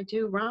they want to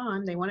do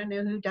RON, they want to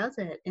know who does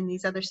it in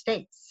these other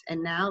states.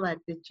 And now that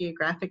the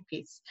geographic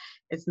piece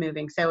is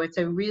moving. So it's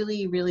a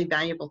really, really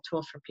valuable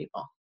tool for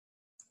people.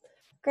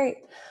 Great.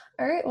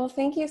 All right. Well,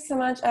 thank you so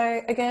much.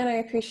 I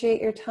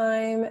appreciate your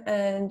time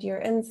and your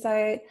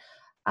insight.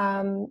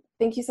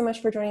 Thank you so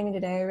much for joining me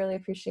today. I really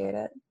appreciate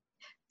it.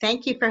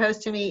 Thank you for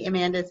hosting me,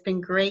 Amanda. It's been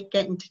great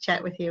getting to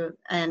chat with you,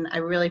 and I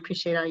really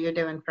appreciate all you're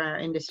doing for our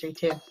industry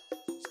too.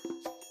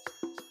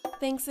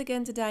 Thanks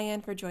again to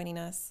Diane for joining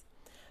us.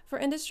 For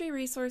industry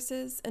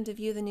resources and to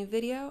view the new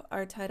video,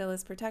 Our Title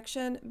is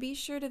Protection, be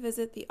sure to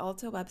visit the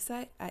ALTA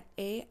website at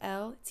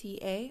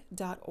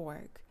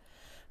alta.org.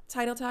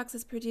 Title Talks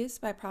is produced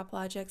by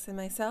PropLogix and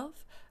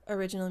myself.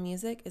 Original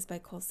music is by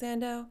Cole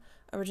Sando.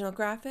 Original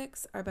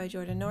graphics are by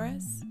Jordan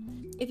Norris.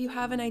 If you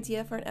have an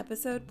idea for an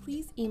episode,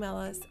 please email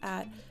us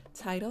at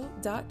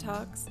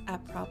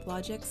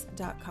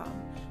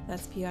title.talks@proplogix.com.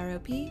 That's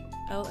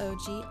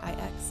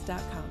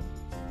PROPLOGIX.com.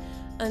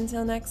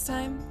 Until next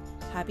time,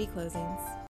 happy closings.